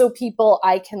also people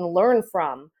I can learn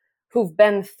from who've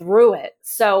been through it.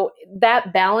 So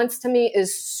that balance to me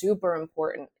is super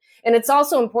important. And it's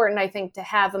also important, I think, to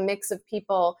have a mix of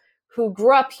people who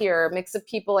grew up here, a mix of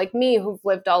people like me who've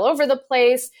lived all over the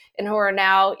place and who are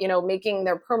now, making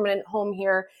their permanent home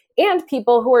here, and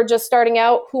people who are just starting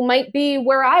out who might be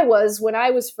where I was when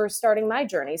I was first starting my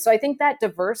journey. So I think that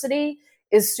diversity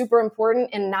is super important,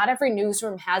 and not every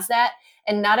newsroom has that.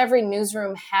 And not every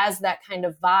newsroom has that kind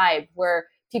of vibe where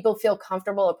people feel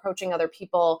comfortable approaching other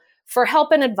people for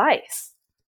help and advice.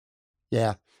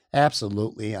 Yeah,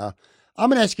 absolutely. I'm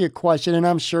going to ask you a question, and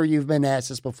I'm sure you've been asked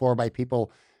this before by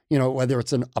people, whether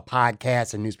it's a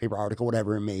podcast, a newspaper article,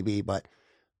 whatever it may be, but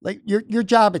like your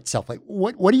job itself, like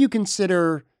what do you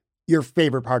consider your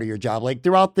favorite part of your job? Like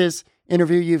throughout this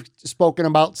interview, you've spoken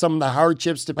about some of the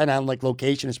hardships depending on like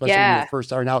location, especially when you're first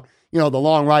starting out, the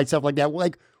long ride, stuff like that.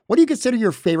 Like, what do you consider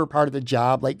your favorite part of the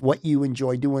job? Like what you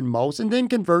enjoy doing most? And then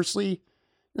conversely,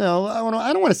 I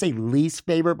don't want to say least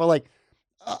favorite, but like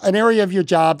an area of your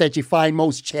job that you find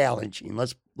most challenging.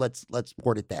 Let's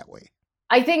put it that way.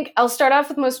 I think I'll start off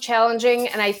with most challenging.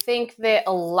 And I think that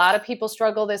a lot of people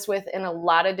struggle this with in a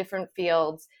lot of different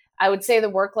fields. I would say the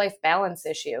work-life balance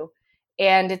issue.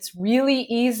 And it's really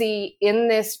easy in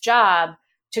this job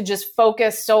to just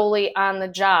focus solely on the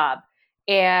job.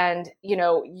 And,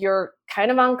 you're kind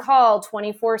of on call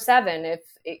 24/7.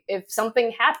 If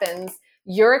something happens,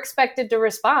 you're expected to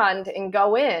respond and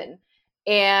go in.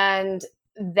 And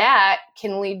that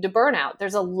can lead to burnout.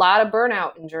 There's a lot of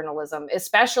burnout in journalism,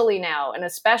 especially now, and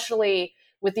especially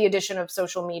with the addition of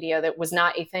social media that was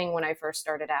not a thing when I first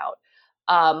started out.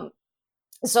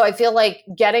 So I feel like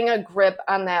getting a grip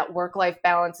on that work-life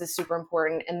balance is super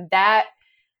important. And that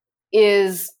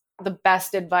is the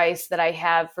best advice that I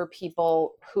have for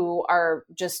people who are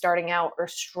just starting out or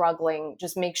struggling.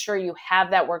 Just make sure you have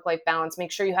that work-life balance.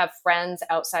 Make sure you have friends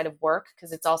outside of work,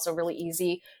 because it's also really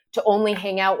easy to only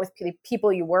hang out with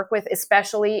people you work with,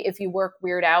 especially if you work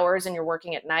weird hours and you're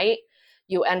working at night.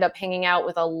 You end up hanging out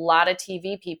with a lot of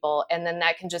TV people, and then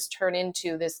that can just turn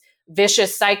into this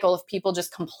vicious cycle of people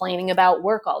just complaining about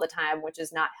work all the time, which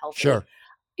is not healthy. Sure.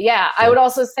 Yeah. I would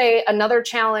also say another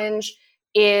challenge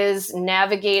is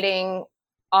navigating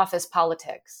office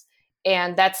politics.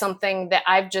 And that's something that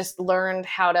I've just learned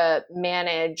how to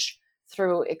manage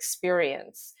through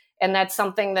experience. And that's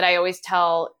something that I always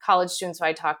tell college students who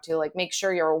I talk to, like, make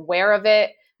sure you're aware of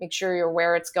it, make sure you're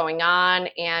aware it's going on,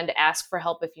 and ask for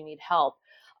help if you need help.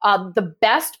 The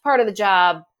best part of the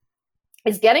job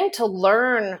is getting to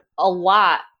learn a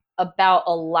lot about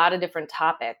a lot of different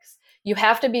topics. You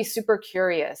have to be super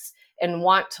curious and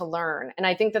want to learn. And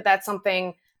I think that that's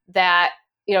something that,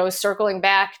 circling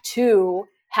back to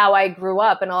how I grew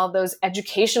up and all of those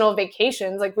educational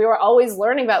vacations, like we were always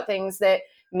learning about things that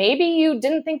maybe you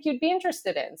didn't think you'd be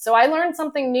interested in. So I learned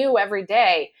something new every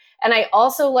day. And I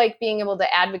also like being able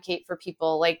to advocate for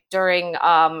people. Like during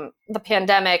the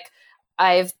pandemic,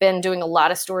 I've been doing a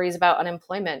lot of stories about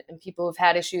unemployment and people who've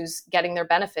had issues getting their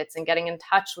benefits and getting in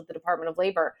touch with the Department of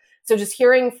Labor. So just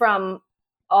hearing from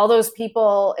all those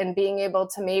people and being able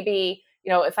to maybe,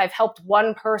 if I've helped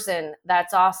one person,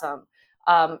 that's awesome.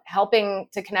 Helping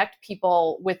to connect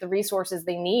people with the resources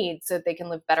they need so that they can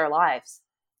live better lives.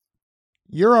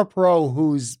 You're a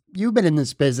pro you've been in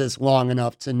this business long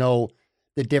enough to know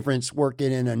the difference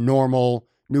working in a normal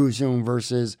newsroom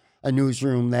versus a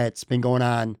newsroom that's been going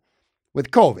on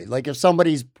with COVID. Like if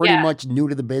somebody's pretty much new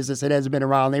to the business, it hasn't been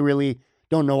around, they really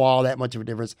don't know all that much of a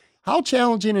difference. How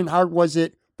challenging and hard was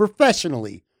it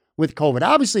professionally with COVID?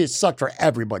 Obviously, it sucked for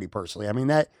everybody personally. I mean,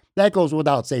 that goes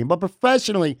without saying. But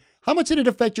professionally, how much did it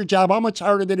affect your job? How much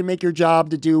harder did it make your job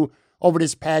to do over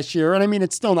this past year? And I mean,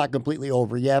 it's still not completely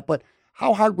over yet, but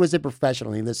how hard was it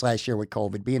professionally this last year with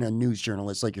COVID, being a news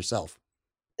journalist like yourself?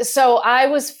 So I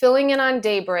was filling in on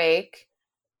Daybreak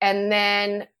and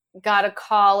then got a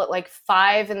call at like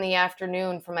 5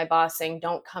 p.m. from my boss saying,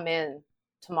 don't come in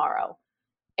tomorrow.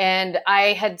 And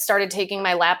I had started taking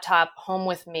my laptop home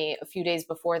with me a few days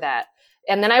before that.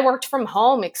 And then I worked from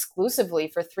home exclusively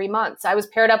for 3 months. I was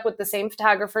paired up with the same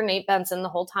photographer, Nate Benson, the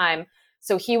whole time.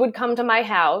 So he would come to my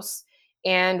house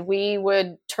and we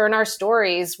would turn our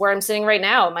stories where I'm sitting right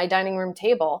now at my dining room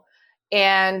table.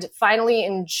 And finally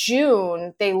in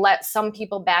June, they let some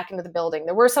people back into the building.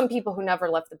 There were some people who never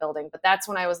left the building, but that's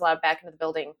when I was allowed back into the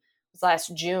building. It was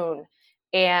last June.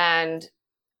 And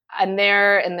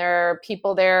there are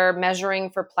people there measuring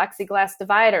for plexiglass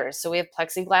dividers. So we have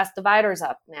plexiglass dividers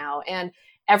up now. And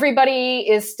everybody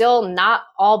is still not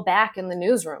all back in the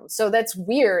newsroom. So that's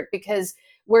weird because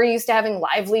we're used to having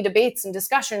lively debates and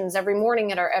discussions every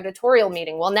morning at our editorial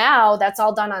meeting. Well, now that's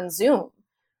all done on Zoom.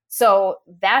 So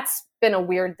that's been a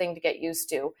weird thing to get used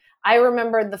to. I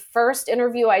remember the first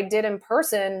interview I did in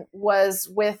person was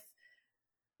with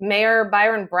Mayor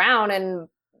Byron Brown in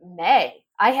May.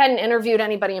 I hadn't interviewed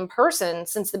anybody in person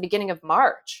since the beginning of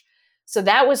March. So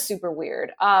that was super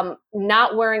weird.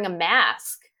 Not wearing a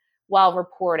mask while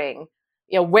reporting,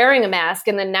 wearing a mask,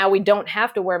 and then now we don't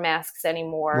have to wear masks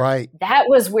anymore. Right. That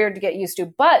was weird to get used to.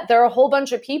 But there are a whole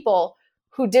bunch of people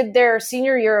who did their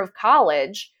senior year of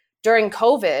college during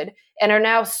COVID and are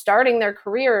now starting their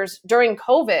careers during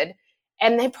COVID.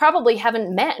 And they probably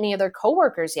haven't met any of their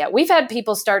coworkers yet. We've had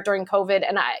people start during COVID,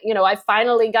 and I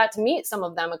finally got to meet some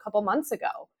of them a couple months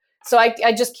ago. So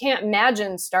I just can't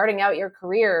imagine starting out your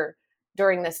career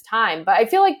during this time. But I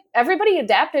feel like everybody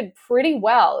adapted pretty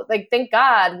well. Like, thank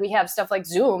God we have stuff like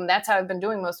Zoom. That's how I've been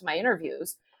doing most of my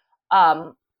interviews.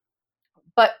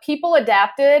 But people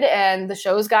adapted, and the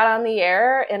shows got on the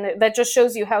air, and that just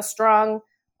shows you how strong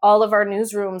all of our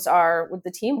newsrooms are with the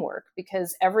teamwork,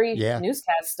 because every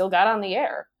newscast still got on the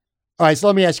air. All right. So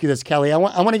let me ask you this, Kelly. I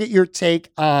want to get your take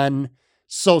on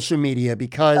social media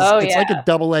because it's like a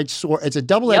double-edged sword. It's a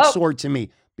double-edged sword to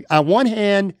me. On one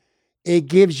hand, it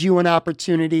gives you an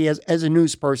opportunity as a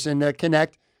news person to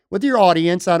connect with your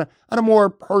audience on a more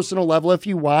personal level if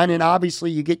you want. And obviously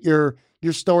you get your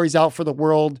stories out for the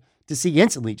world to see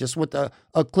instantly, just with a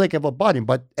click of a button.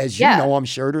 But as you know, I'm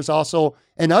sure there's also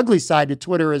an ugly side to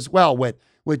Twitter as well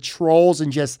with trolls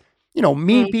and just,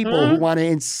 mean people who want to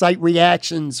incite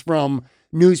reactions from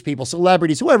news people,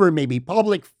 celebrities, whoever it may be,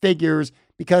 public figures,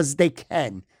 because they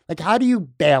can. Like, how do you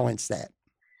balance that?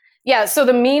 Yeah, so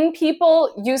the mean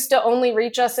people used to only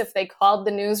reach us if they called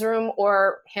the newsroom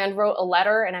or hand wrote a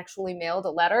letter and actually mailed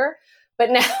a letter.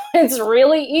 But now it's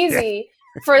really easy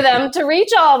for them to reach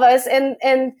all of us. And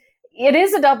it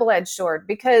is a double-edged sword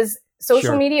because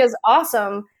social media is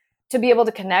awesome to be able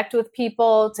to connect with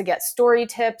people, to get story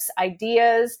tips,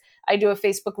 ideas. I do a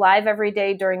Facebook Live every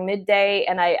day during midday,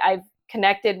 and I've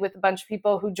connected with a bunch of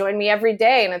people who join me every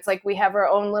day. And it's like we have our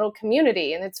own little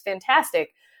community, and it's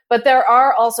fantastic. But there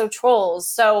are also trolls.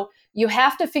 So you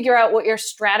have to figure out what your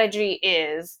strategy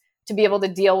is to be able to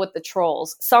deal with the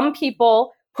trolls. Some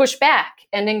people push back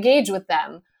and engage with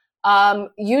them.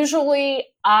 Usually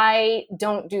I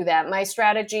don't do that. My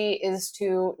strategy is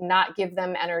to not give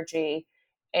them energy.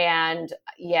 And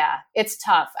yeah, it's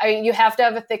tough. You have to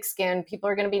have a thick skin. People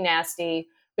are going to be nasty,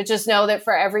 but just know that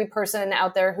for every person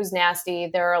out there who's nasty,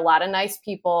 there are a lot of nice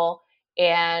people.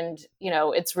 And,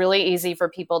 it's really easy for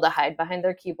people to hide behind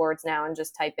their keyboards now and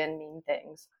just type in mean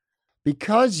things.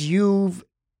 Because you've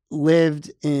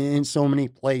lived in so many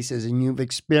places and you've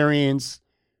experienced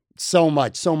so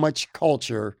much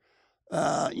culture,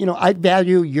 I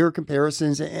value your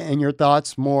comparisons and your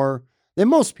thoughts more than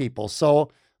most people.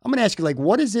 So I'm going to ask you,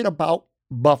 what is it about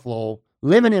Buffalo,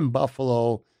 living in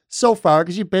Buffalo so far?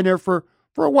 Because you've been there for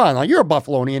a while now. You're a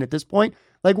Buffalonian at this point.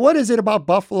 What is it about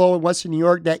Buffalo and Western New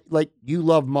York that you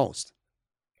love most?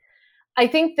 I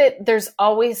think that there's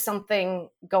always something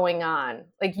going on.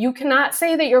 You cannot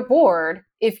say that you're bored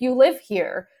if you live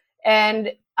here.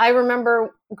 And I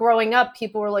remember growing up,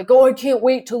 people were like, oh, I can't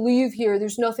wait to leave here.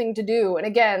 There's nothing to do. And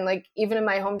again, even in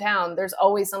my hometown, there's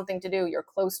always something to do. You're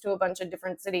close to a bunch of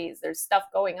different cities. There's stuff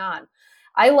going on.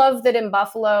 I love that in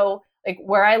Buffalo,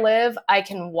 where I live, I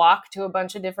can walk to a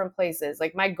bunch of different places.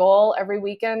 My goal every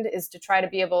weekend is to try to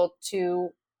be able to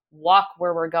walk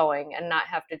where we're going and not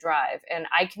have to drive. And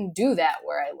I can do that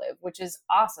where I live, which is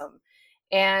awesome.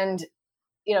 And,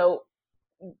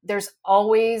 there's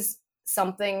always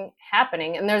something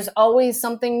happening and there's always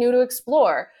something new to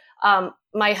explore.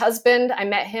 My husband, I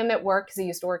met him at work because he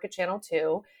used to work at Channel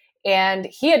 2 and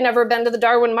he had never been to the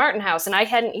Darwin Martin house and I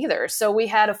hadn't either. So we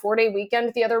had a 4-day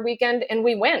weekend the other weekend and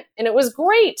we went and it was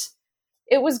great.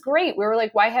 It was great. We were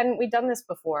like, why hadn't we done this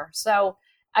before? So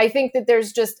I think that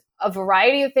there's just a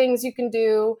variety of things you can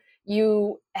do.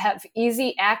 You have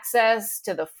easy access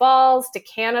to the falls, to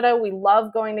Canada. We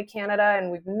love going to Canada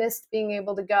and we've missed being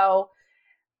able to go.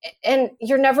 And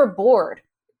you're never bored.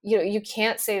 You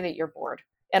can't say that you're bored.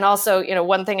 And also,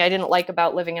 one thing I didn't like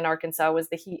about living in Arkansas was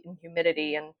the heat and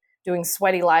humidity and doing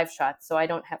sweaty live shots. So I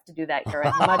don't have to do that here.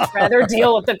 I'd much rather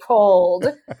deal with the cold.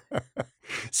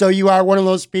 So you are one of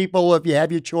those people, if you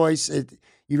have your choice,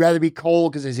 you'd rather be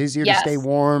cold because it's easier to stay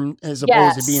warm as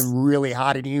opposed to being really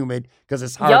hot and humid because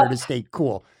it's harder to stay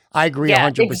cool. I agree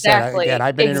 100%. Exactly. Again,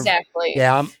 I've been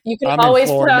you can always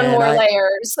put on more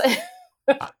layers.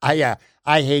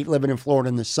 I hate living in Florida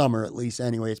in the summer, at least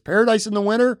anyway. It's paradise in the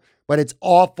winter, but it's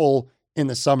awful in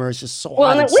the summer. It's just so hot.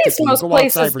 Well, and at least most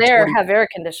places there have air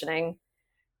conditioning.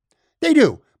 They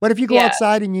do. But if you go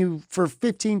outside and you, for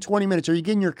 15, 20 minutes, or you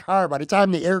get in your car, by the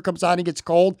time the air comes on and gets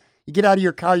cold, you get out of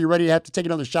your car, you're ready to have to take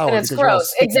another shower. And it's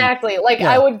gross. Exactly.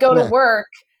 I would go to work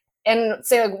and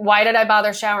say, why did I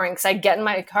bother showering? Because I'd get in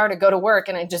my car to go to work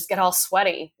and I'd just get all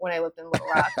sweaty when I lived in Little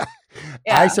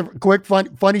Rock. Quick,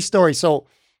 funny story. So,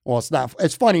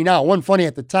 it's funny now. It wasn't funny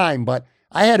at the time, but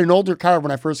I had an older car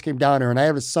when I first came down here, and I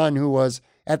have a son who was,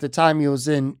 at the time, he was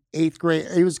in 8th grade.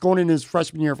 He was going into his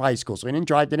freshman year of high school, so he didn't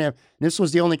drive, this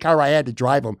was the only car I had to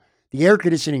drive him. The air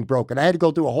conditioning broke, and I had to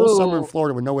go through a whole summer in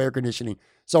Florida with no air conditioning.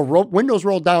 So windows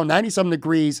rolled down, 90-something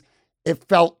degrees. It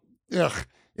felt,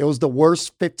 it was the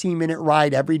worst 15-minute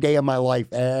ride every day of my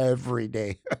life, every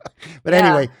day. But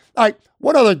anyway, all right,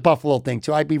 one other Buffalo thing,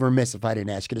 too. I'd be remiss if I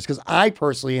didn't ask you this, because I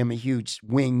personally am a huge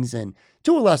wings and,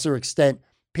 to a lesser extent,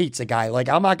 pizza guy.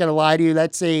 I'm not going to lie to you.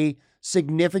 That's a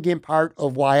significant part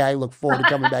of why I look forward to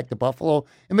coming back to Buffalo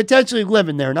and potentially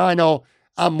living there. Now, I know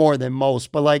I'm more than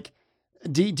most, but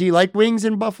do you like wings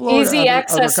in Buffalo? Easy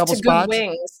access to good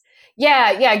wings.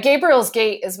 Yeah. Gabriel's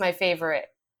Gate is my favorite,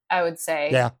 I would say.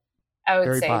 Yeah. I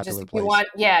would say just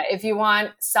if you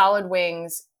want solid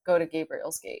wings, go to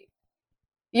Gabriel's Gate.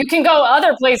 You can go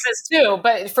other places too,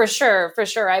 but for sure.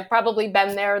 I've probably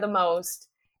been there the most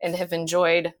and have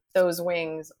enjoyed those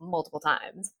wings multiple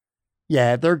times.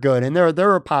 Yeah, they're good, and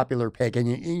they're a popular pick, and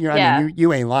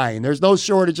you ain't lying. There's no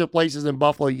shortage of places in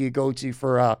Buffalo you could go to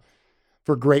for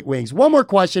great wings. One more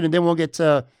question, and then we'll get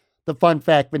to the fun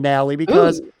fact finale,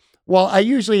 because, I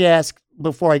usually ask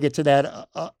before I get to that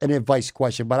an advice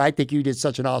question, but I think you did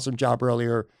such an awesome job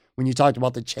earlier when you talked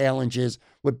about the challenges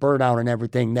with burnout and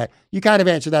everything that you kind of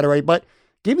answered that already. But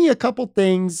give me a couple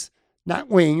things, not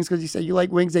wings, because you said you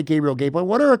like wings at Gabriel Gate, but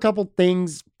what are a couple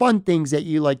things, fun things that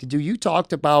you like to do? You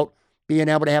talked about being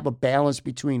able to have a balance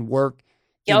between work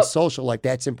and social life.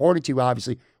 That's important to you,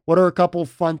 obviously. What are a couple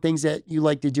fun things that you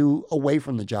like to do away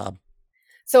from the job?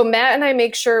 So Matt and I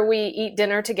make sure we eat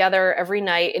dinner together every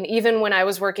night. And even when I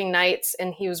was working nights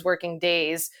and he was working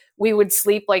days, we would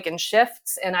sleep in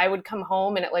shifts, and I would come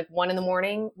home and at 1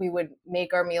 a.m, we would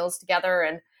make our meals together.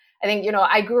 And I think,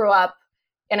 I grew up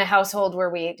in a household where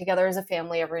we ate together as a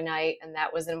family every night, and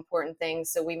that was an important thing.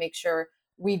 So we make sure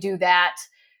we do that.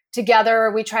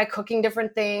 together. We try cooking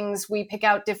different things. We pick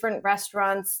out different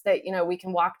restaurants that, we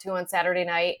can walk to on Saturday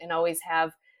night and always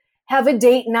have a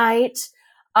date night.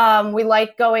 We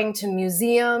like going to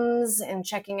museums and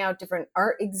checking out different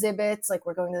art exhibits. Like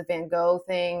we're going to the Van Gogh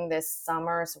thing this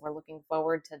summer, so we're looking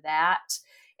forward to that.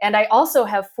 And I also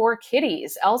have 4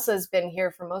 kitties. Elsa's been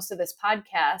here for most of this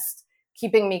podcast,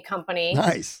 keeping me company.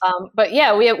 Nice. But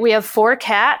yeah, we have 4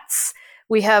 cats.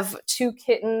 We have 2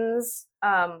 kittens.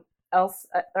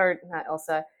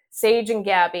 Sage and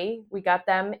Gabby. We got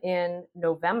them in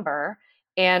November.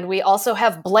 And we also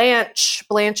have Blanche.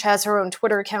 Blanche has her own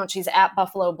Twitter account. She's at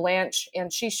Buffalo Blanche.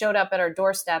 And she showed up at our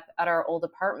doorstep at our old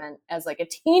apartment as like a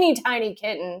teeny tiny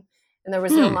kitten. And there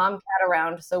was no mom cat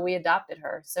around. So we adopted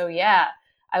her. So yeah,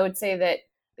 I would say that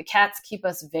the cats keep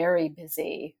us very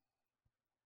busy.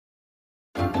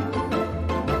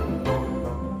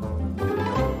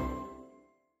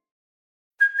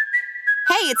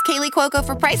 Hey, it's Kaylee Cuoco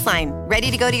for Priceline.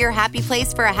 Ready to go to your happy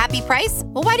place for a happy price?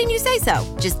 Well, why didn't you say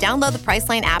so? Just download the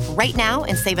Priceline app right now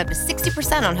and save up to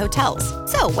 60% on hotels.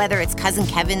 So whether it's Cousin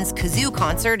Kevin's Kazoo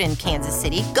Concert in Kansas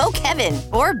City, go Kevin,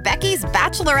 or Becky's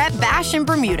Bachelorette Bash in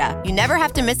Bermuda, you never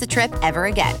have to miss a trip ever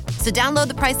again. So download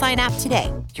the Priceline app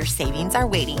today. Your savings are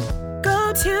waiting.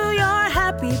 Go to your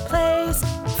happy place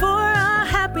for a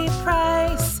happy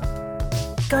price.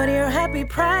 Go to your happy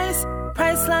price,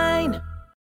 Priceline.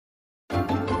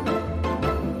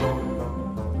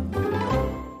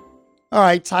 All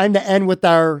right, time to end with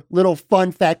our little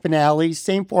fun fact finale.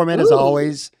 Same format as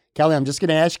always. Kelly, I'm just going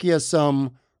to ask you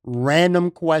some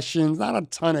random questions, not a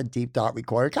ton of deep thought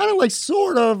required, kind of like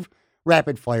sort of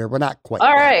rapid fire, but not quite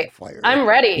all rapid right. fire. I'm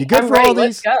ready. You good I'm for ready. all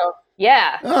these? Let's go.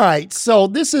 Yeah. All right, so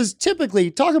this is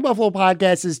typically, Talking Buffalo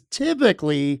Podcast is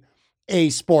typically a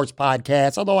sports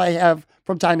podcast, although I have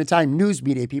from time to time news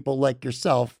media people like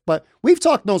yourself, but we've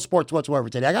talked no sports whatsoever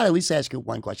today. I got to at least ask you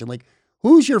one question, like,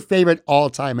 who's your favorite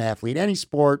all-time athlete? Any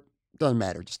sport, doesn't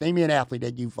matter. Just name me an athlete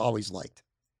that you've always liked.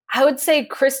 I would say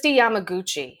Christy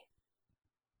Yamaguchi.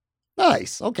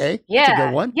 Nice. Okay. Yeah. That's a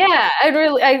good one. Yeah.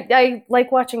 I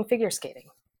like watching figure skating.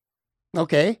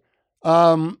 Okay.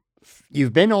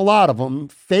 You've been to a lot of them.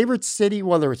 Favorite city,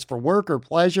 whether it's for work or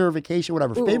pleasure, vacation,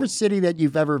 whatever. Ooh. Favorite city that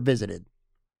you've ever visited?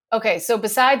 Okay. So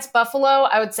besides Buffalo,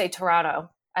 I would say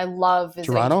Toronto. I love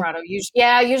visiting Toronto.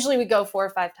 Usually we go 4 or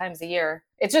 5 times a year.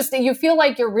 It's just that you feel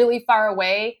like you're really far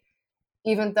away,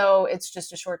 even though it's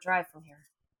just a short drive from here.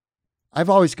 I've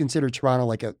always considered Toronto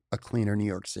like a cleaner New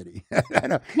York City. I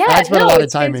know. Yeah, I spent a lot of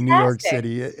time fantastic. in New York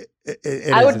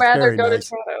City. I would rather go nice. to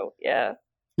Toronto. Yeah.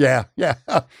 Yeah.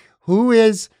 Who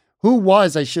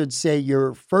was, I should say,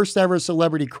 your first ever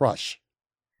celebrity crush?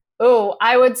 Oh,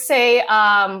 I would say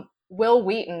Will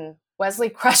Wheaton, Wesley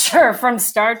Crusher from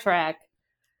Star Trek.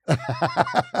 All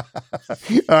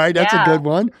right, that's a good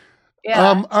one.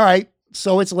 Yeah. All right.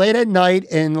 So it's late at night,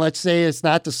 and let's say it's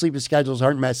not the sleeping schedules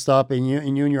aren't messed up, and you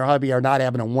and your hubby are not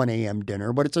having a 1 a.m.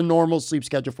 dinner, but it's a normal sleep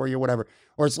schedule for you, whatever.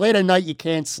 Or it's late at night, you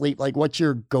can't sleep. Like, what's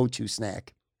your go-to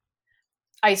snack?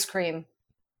 Ice cream,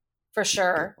 for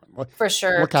sure. For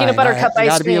sure. What kind? Peanut butter cup ice cream.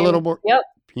 Got to be a little more. Yep.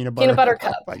 Peanut butter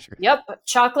cup. Ice cream. Yep.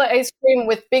 Chocolate ice cream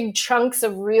with big chunks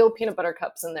of real peanut butter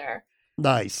cups in there.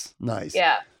 Nice.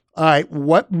 Yeah. All right.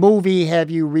 What movie have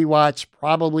you rewatched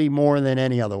probably more than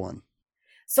any other one?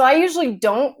 So I usually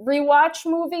don't rewatch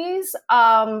movies,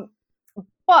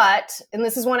 but, and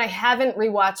this is one I haven't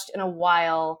rewatched in a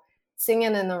while,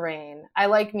 Singin' in the Rain. I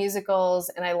like musicals,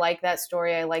 and I like that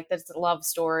story. I like that it's a love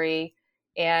story,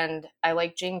 and I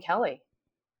like Gene Kelly.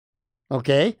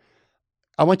 Okay.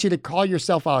 I want you to call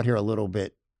yourself out here a little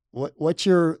bit. What's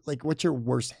your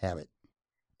worst habit?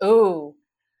 Ooh.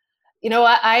 You know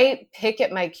what? I pick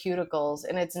at my cuticles,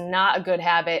 and it's not a good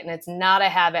habit, and it's not a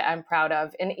habit I'm proud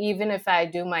of. And even if I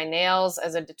do my nails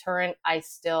as a deterrent, I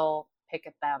still pick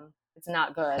at them. It's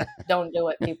not good. Don't do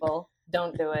it, people.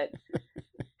 Don't do it.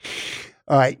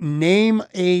 All right. Name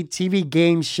a TV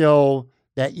game show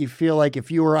that you feel like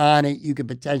if you were on it, you could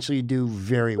potentially do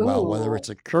very well, whether it's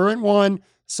a current one,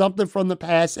 something from the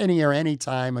past, any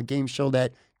time, a game show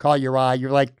that caught your eye.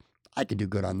 You're like, I could do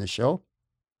good on this show.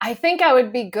 I think I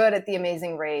would be good at The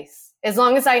Amazing Race as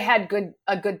long as I had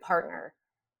a good partner.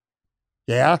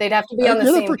 Yeah. They'd have to be on the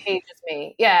same page as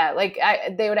me. Yeah. Like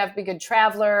they would have to be a good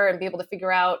traveler and be able to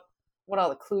figure out what all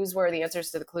the clues were, the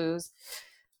answers to the clues.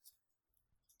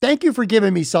 Thank you for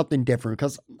giving me something different,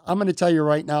 because I'm going to tell you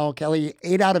right now, Kelly,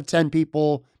 8 out of 10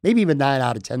 people, maybe even 9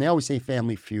 out of 10, they always say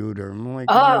Family Feud, or I'm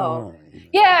like, oh.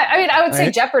 Yeah. I mean, I would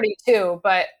say Jeopardy too,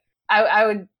 but I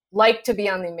would like to be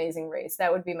on The Amazing Race.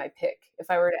 That would be my pick if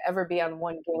I were to ever be on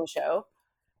one game show.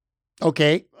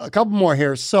 Okay, a couple more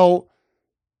here. So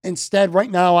Instead,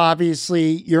 right now,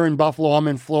 obviously, you're in Buffalo, I'm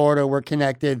in Florida. We're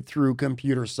connected through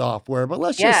computer software. But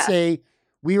let's just say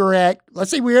let's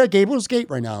say we were at Gables Gate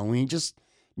right now, and we just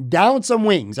down some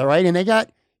wings, all right? And they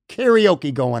got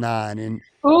karaoke going on. And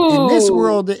in this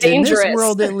world, at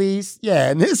least,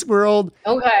 in this world.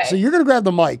 Okay. So you're going to grab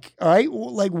the mic, all right?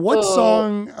 Like, what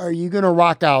song are you going to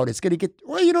rock out? It's going to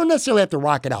you don't necessarily have to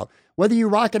rock it out. Whether you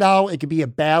rock it out, it could be a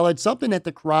ballad, something that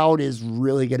the crowd is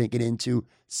really going to get into,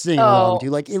 sing along to.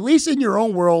 Like, at least in your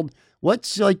own world,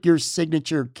 what's like your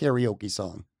signature karaoke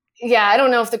song? Yeah, I don't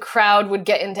know if the crowd would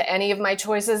get into any of my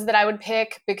choices that I would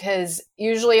pick, because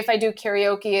usually if I do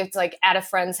karaoke, it's like at a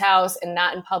friend's house and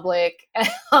not in public.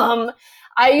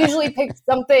 I usually pick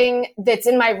something that's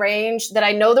in my range that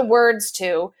I know the words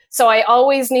to. So I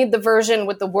always need the version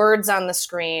with the words on the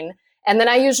screen. And then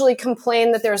I usually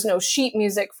complain that there's no sheet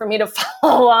music for me to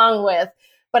follow along with.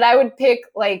 But I would pick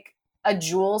like a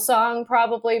Jewel song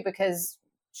probably, because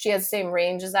she has the same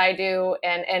range as I do.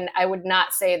 And I would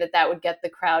not say that would get the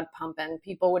crowd pumping.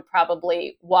 People would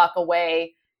probably walk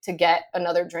away to get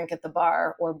another drink at the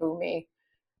bar or boo me.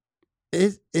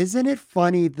 Isn't it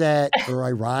funny that, or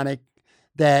ironic,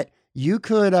 that you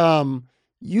could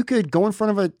go in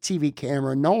front of a TV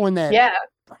camera knowing that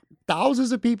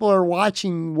thousands of people are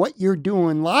watching what you're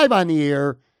doing live on the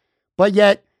air, but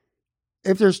yet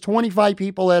if there's 25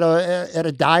 people at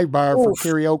a dive bar for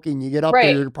karaoke and you get up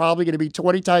there, you're probably going to be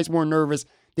 20 times more nervous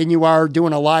than you are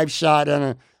doing a live shot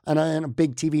on a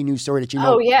big TV news story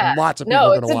that lots of people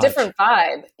are going to watch. No, it's a different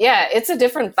vibe. Yeah, it's a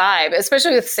different vibe,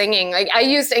 especially with singing. Like I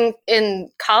used in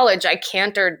college, I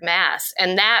cantored mass,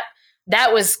 and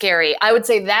that was scary. I would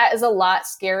say that is a lot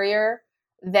scarier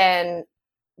than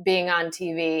being on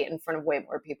TV in front of way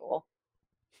more people.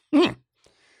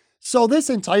 So this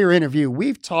entire interview,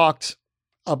 we've talked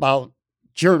about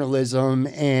journalism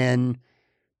and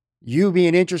you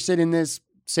being interested in this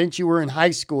since you were in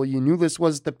high school. You knew this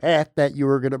was the path that you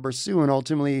were going to pursue and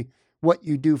ultimately what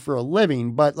you do for a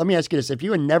living. But let me ask you this. If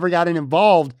you had never gotten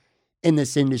involved in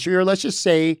this industry, or let's just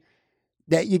say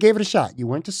that you gave it a shot, you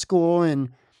went to school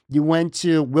and you went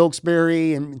to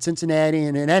Wilkes-Barre and Cincinnati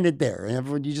and it ended there.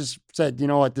 And you just said, you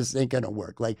know what, this ain't going to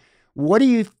work. Like, what do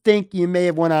you think you may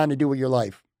have went on to do with your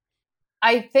life?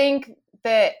 I think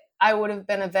that I would have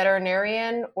been a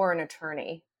veterinarian or an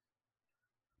attorney.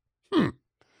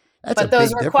 But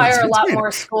those require a lot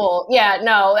more school. Yeah,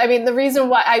 no. I mean, the reason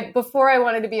why before I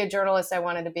wanted to be a journalist, I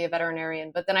wanted to be a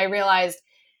veterinarian. But then I realized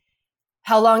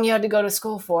how long you had to go to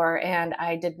school for, and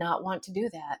I did not want to do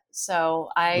that. So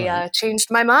I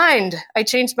changed my mind.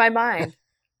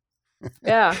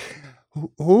 Yeah.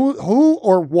 Who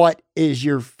or what is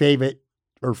your favorite,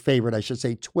 I should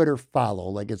say, Twitter follow?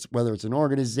 Like whether it's an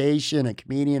organization, a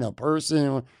comedian, a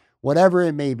person, whatever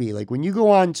it may be. Like when you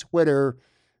go on Twitter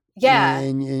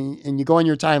and you go on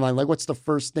your timeline, like what's the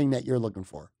first thing that you're looking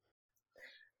for?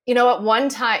 You know, at one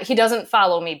time, he doesn't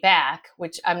follow me back,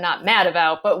 which I'm not mad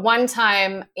about. But one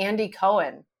time, Andy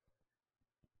Cohen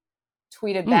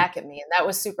tweeted back at me, and that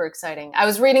was super exciting. I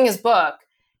was reading his book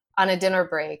on a dinner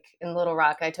break in Little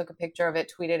Rock. I took a picture of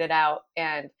it, tweeted it out,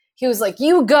 and he was like,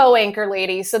 "You go, anchor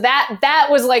lady." So that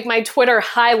was like my Twitter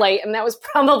highlight, and that was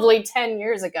probably 10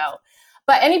 years ago.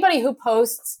 But anybody who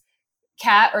posts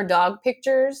cat or dog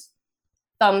pictures,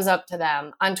 thumbs up to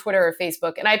them on Twitter or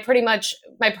Facebook. And I pretty much,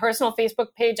 my personal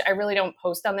Facebook page, I really don't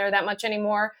post on there that much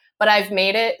anymore, but I've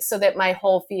made it so that my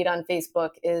whole feed on Facebook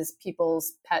is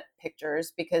people's pet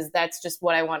pictures, because that's just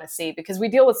what I want to see, because we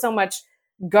deal with so much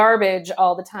garbage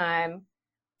all the time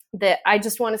that I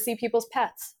just want to see people's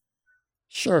pets.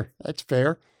 Sure. That's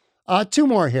fair. Two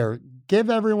more here.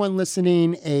 Give everyone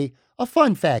listening a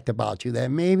fun fact about you that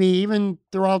maybe even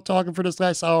throughout talking for this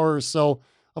last hour or so,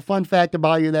 a fun fact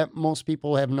about you that most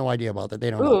people have no idea about, that they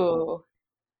don't know.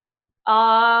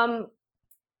 I'm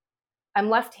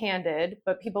left-handed,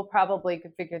 but people probably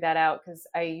could figure that out because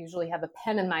I usually have a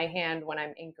pen in my hand when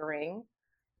I'm anchoring.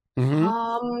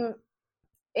 Mm-hmm.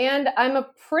 And I'm a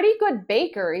pretty good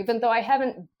baker, even though I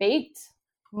haven't baked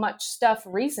much stuff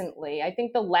recently. I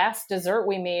think the last dessert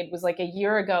we made was like a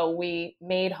year ago. We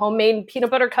made homemade peanut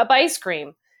butter cup ice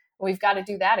cream. We've got to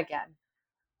do that again.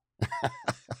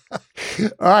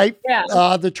 All right.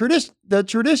 Yeah. The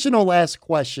traditional last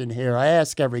question here. I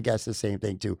ask every guest the same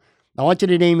thing too. I want you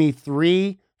to name me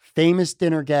 3 famous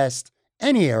dinner guests,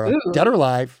 any era, dead or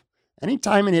alive, any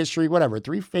time in history, whatever.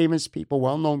 3 famous people,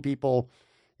 well-known people.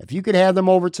 If you could have them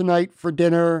over tonight for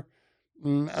dinner,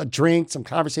 a drink, some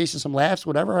conversation, some laughs,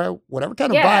 whatever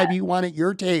kind of vibe you want at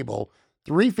your table.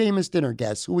 3 famous dinner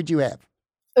guests. Who would you have?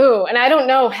 Ooh, and I don't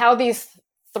know how these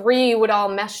 3 would all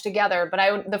mesh together,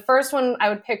 but the first one I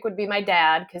would pick would be my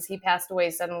dad, because he passed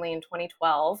away suddenly in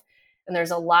 2012. And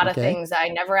there's a lot of things I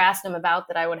never asked him about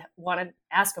that I would want to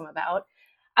ask him about.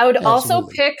 I would also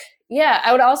pick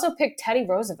Teddy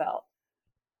Roosevelt.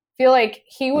 Feel like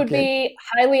he would be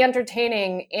highly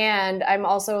entertaining, and I'm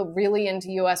also really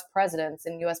into U.S. presidents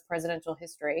and U.S. presidential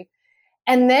history.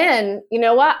 And then, you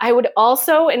know what? I would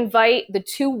also invite the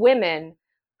two women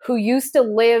who used to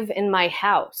live in my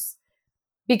house,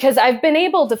 because I've been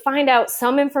able to find out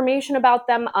some information about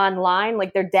them online.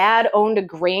 Like their dad owned a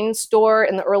grain store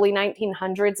in the early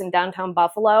 1900s in downtown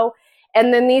Buffalo.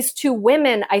 And then these two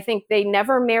women, I think they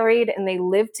never married, and they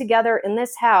lived together in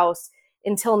this house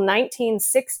until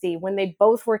 1960, when they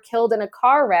both were killed in a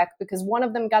car wreck because one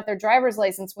of them got their driver's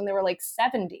license when they were like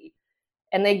 70.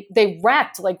 And they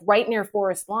wrecked like right near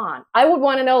Forest Lawn. I would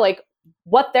want to know like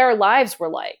what their lives were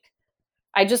like.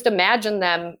 I just imagine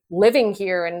them living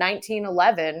here in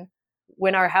 1911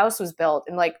 when our house was built,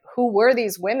 and like, who were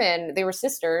these women? They were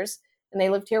sisters, and they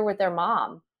lived here with their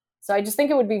mom. So I just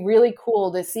think it would be really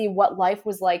cool to see what life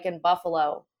was like in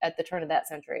Buffalo at the turn of that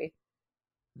century.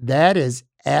 That is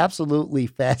absolutely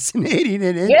fascinating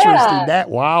and interesting. That's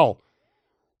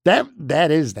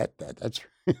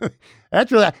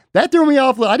that's really, that threw me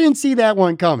off. I didn't see that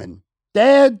one coming.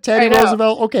 Dad, Teddy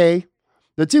Roosevelt. Okay.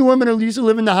 The two women who used to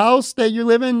live in the house that you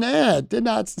live in, did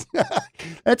not.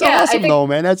 That's awesome though,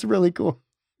 man. That's really cool.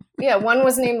 Yeah. One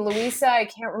was named Louisa. I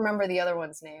can't remember the other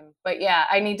one's name, but yeah,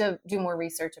 I need to do more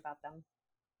research about them.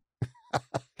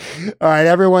 All right.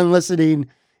 Everyone listening,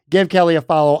 give Kelly a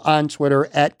follow on Twitter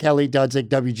at Kelly Dudzik,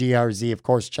 WGRZ. Of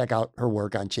course, check out her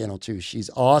work on Channel 2. She's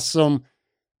awesome.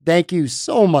 Thank you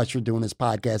so much for doing this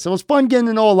podcast. It was fun getting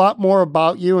to know a lot more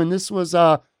about you. And this was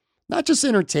not just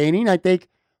entertaining, I think,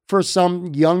 for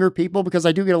some younger people, because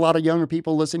I do get a lot of younger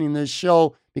people listening to this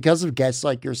show because of guests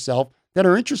like yourself that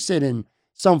are interested in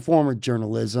some form of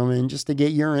journalism, and just to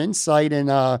get your insight and,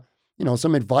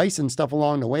 some advice and stuff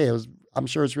along the way. I'm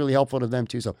sure it's really helpful to them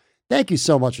too. So thank you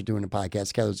so much for doing the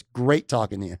podcast, Kelly. It was great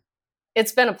talking to you.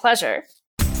 It's been a pleasure.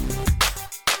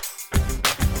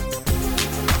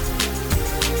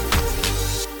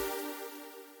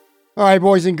 All right,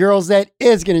 boys and girls, that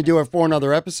is going to do it for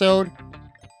another episode.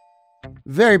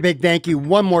 Very big thank you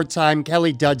one more time,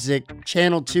 Kelly Dudzik,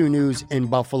 Channel 2 News in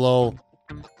Buffalo.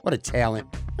 What a talent.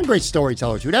 A great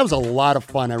storyteller, too. That was a lot of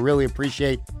fun. I really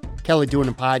appreciate Kelly doing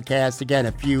the podcast. Again,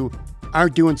 if you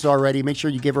aren't doing so already, make sure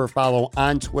you give her a follow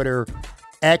on Twitter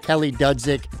at Kelly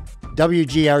Dudzik,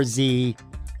 WGRZ.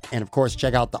 And, of course,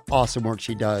 check out the awesome work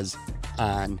she does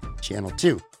on Channel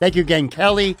 2. Thank you again,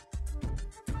 Kelly.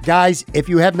 Guys, if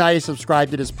you have not yet subscribed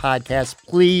to this podcast,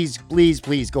 please, please,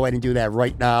 please go ahead and do that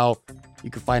right now. You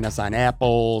can find us on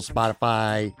Apple,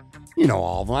 Spotify,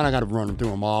 all of them. I don't got to run through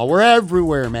them all. We're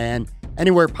everywhere, man.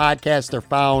 Anywhere podcasts are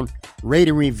found, rate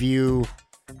and review.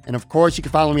 And of course, you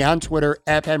can follow me on Twitter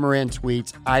at Pat Moran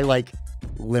Tweets. I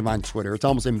live on Twitter. It's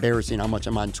almost embarrassing how much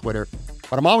I'm on Twitter,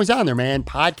 but I'm always on there, man.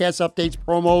 Podcast updates,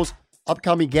 promos,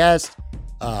 upcoming guests,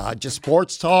 just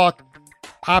sports talk,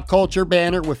 pop culture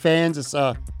banner with fans. It's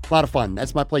a lot of fun.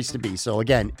 That's my place to be. So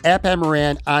again, at Pat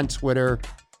Moran on Twitter.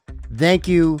 Thank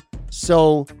you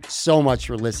so much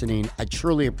for listening. I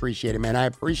truly appreciate it, man. I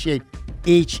appreciate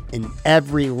each and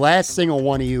every last single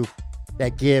one of you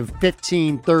that give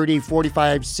 15, 30,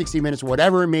 45, 60 minutes,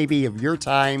 whatever it may be of your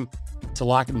time to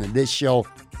lock into this show.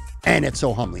 And it's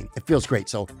so humbling. It feels great.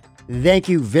 So thank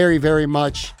you very, very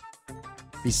much.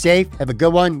 Be safe. Have a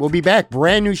good one. We'll be back.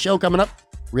 Brand new show coming up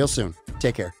real soon.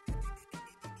 Take care.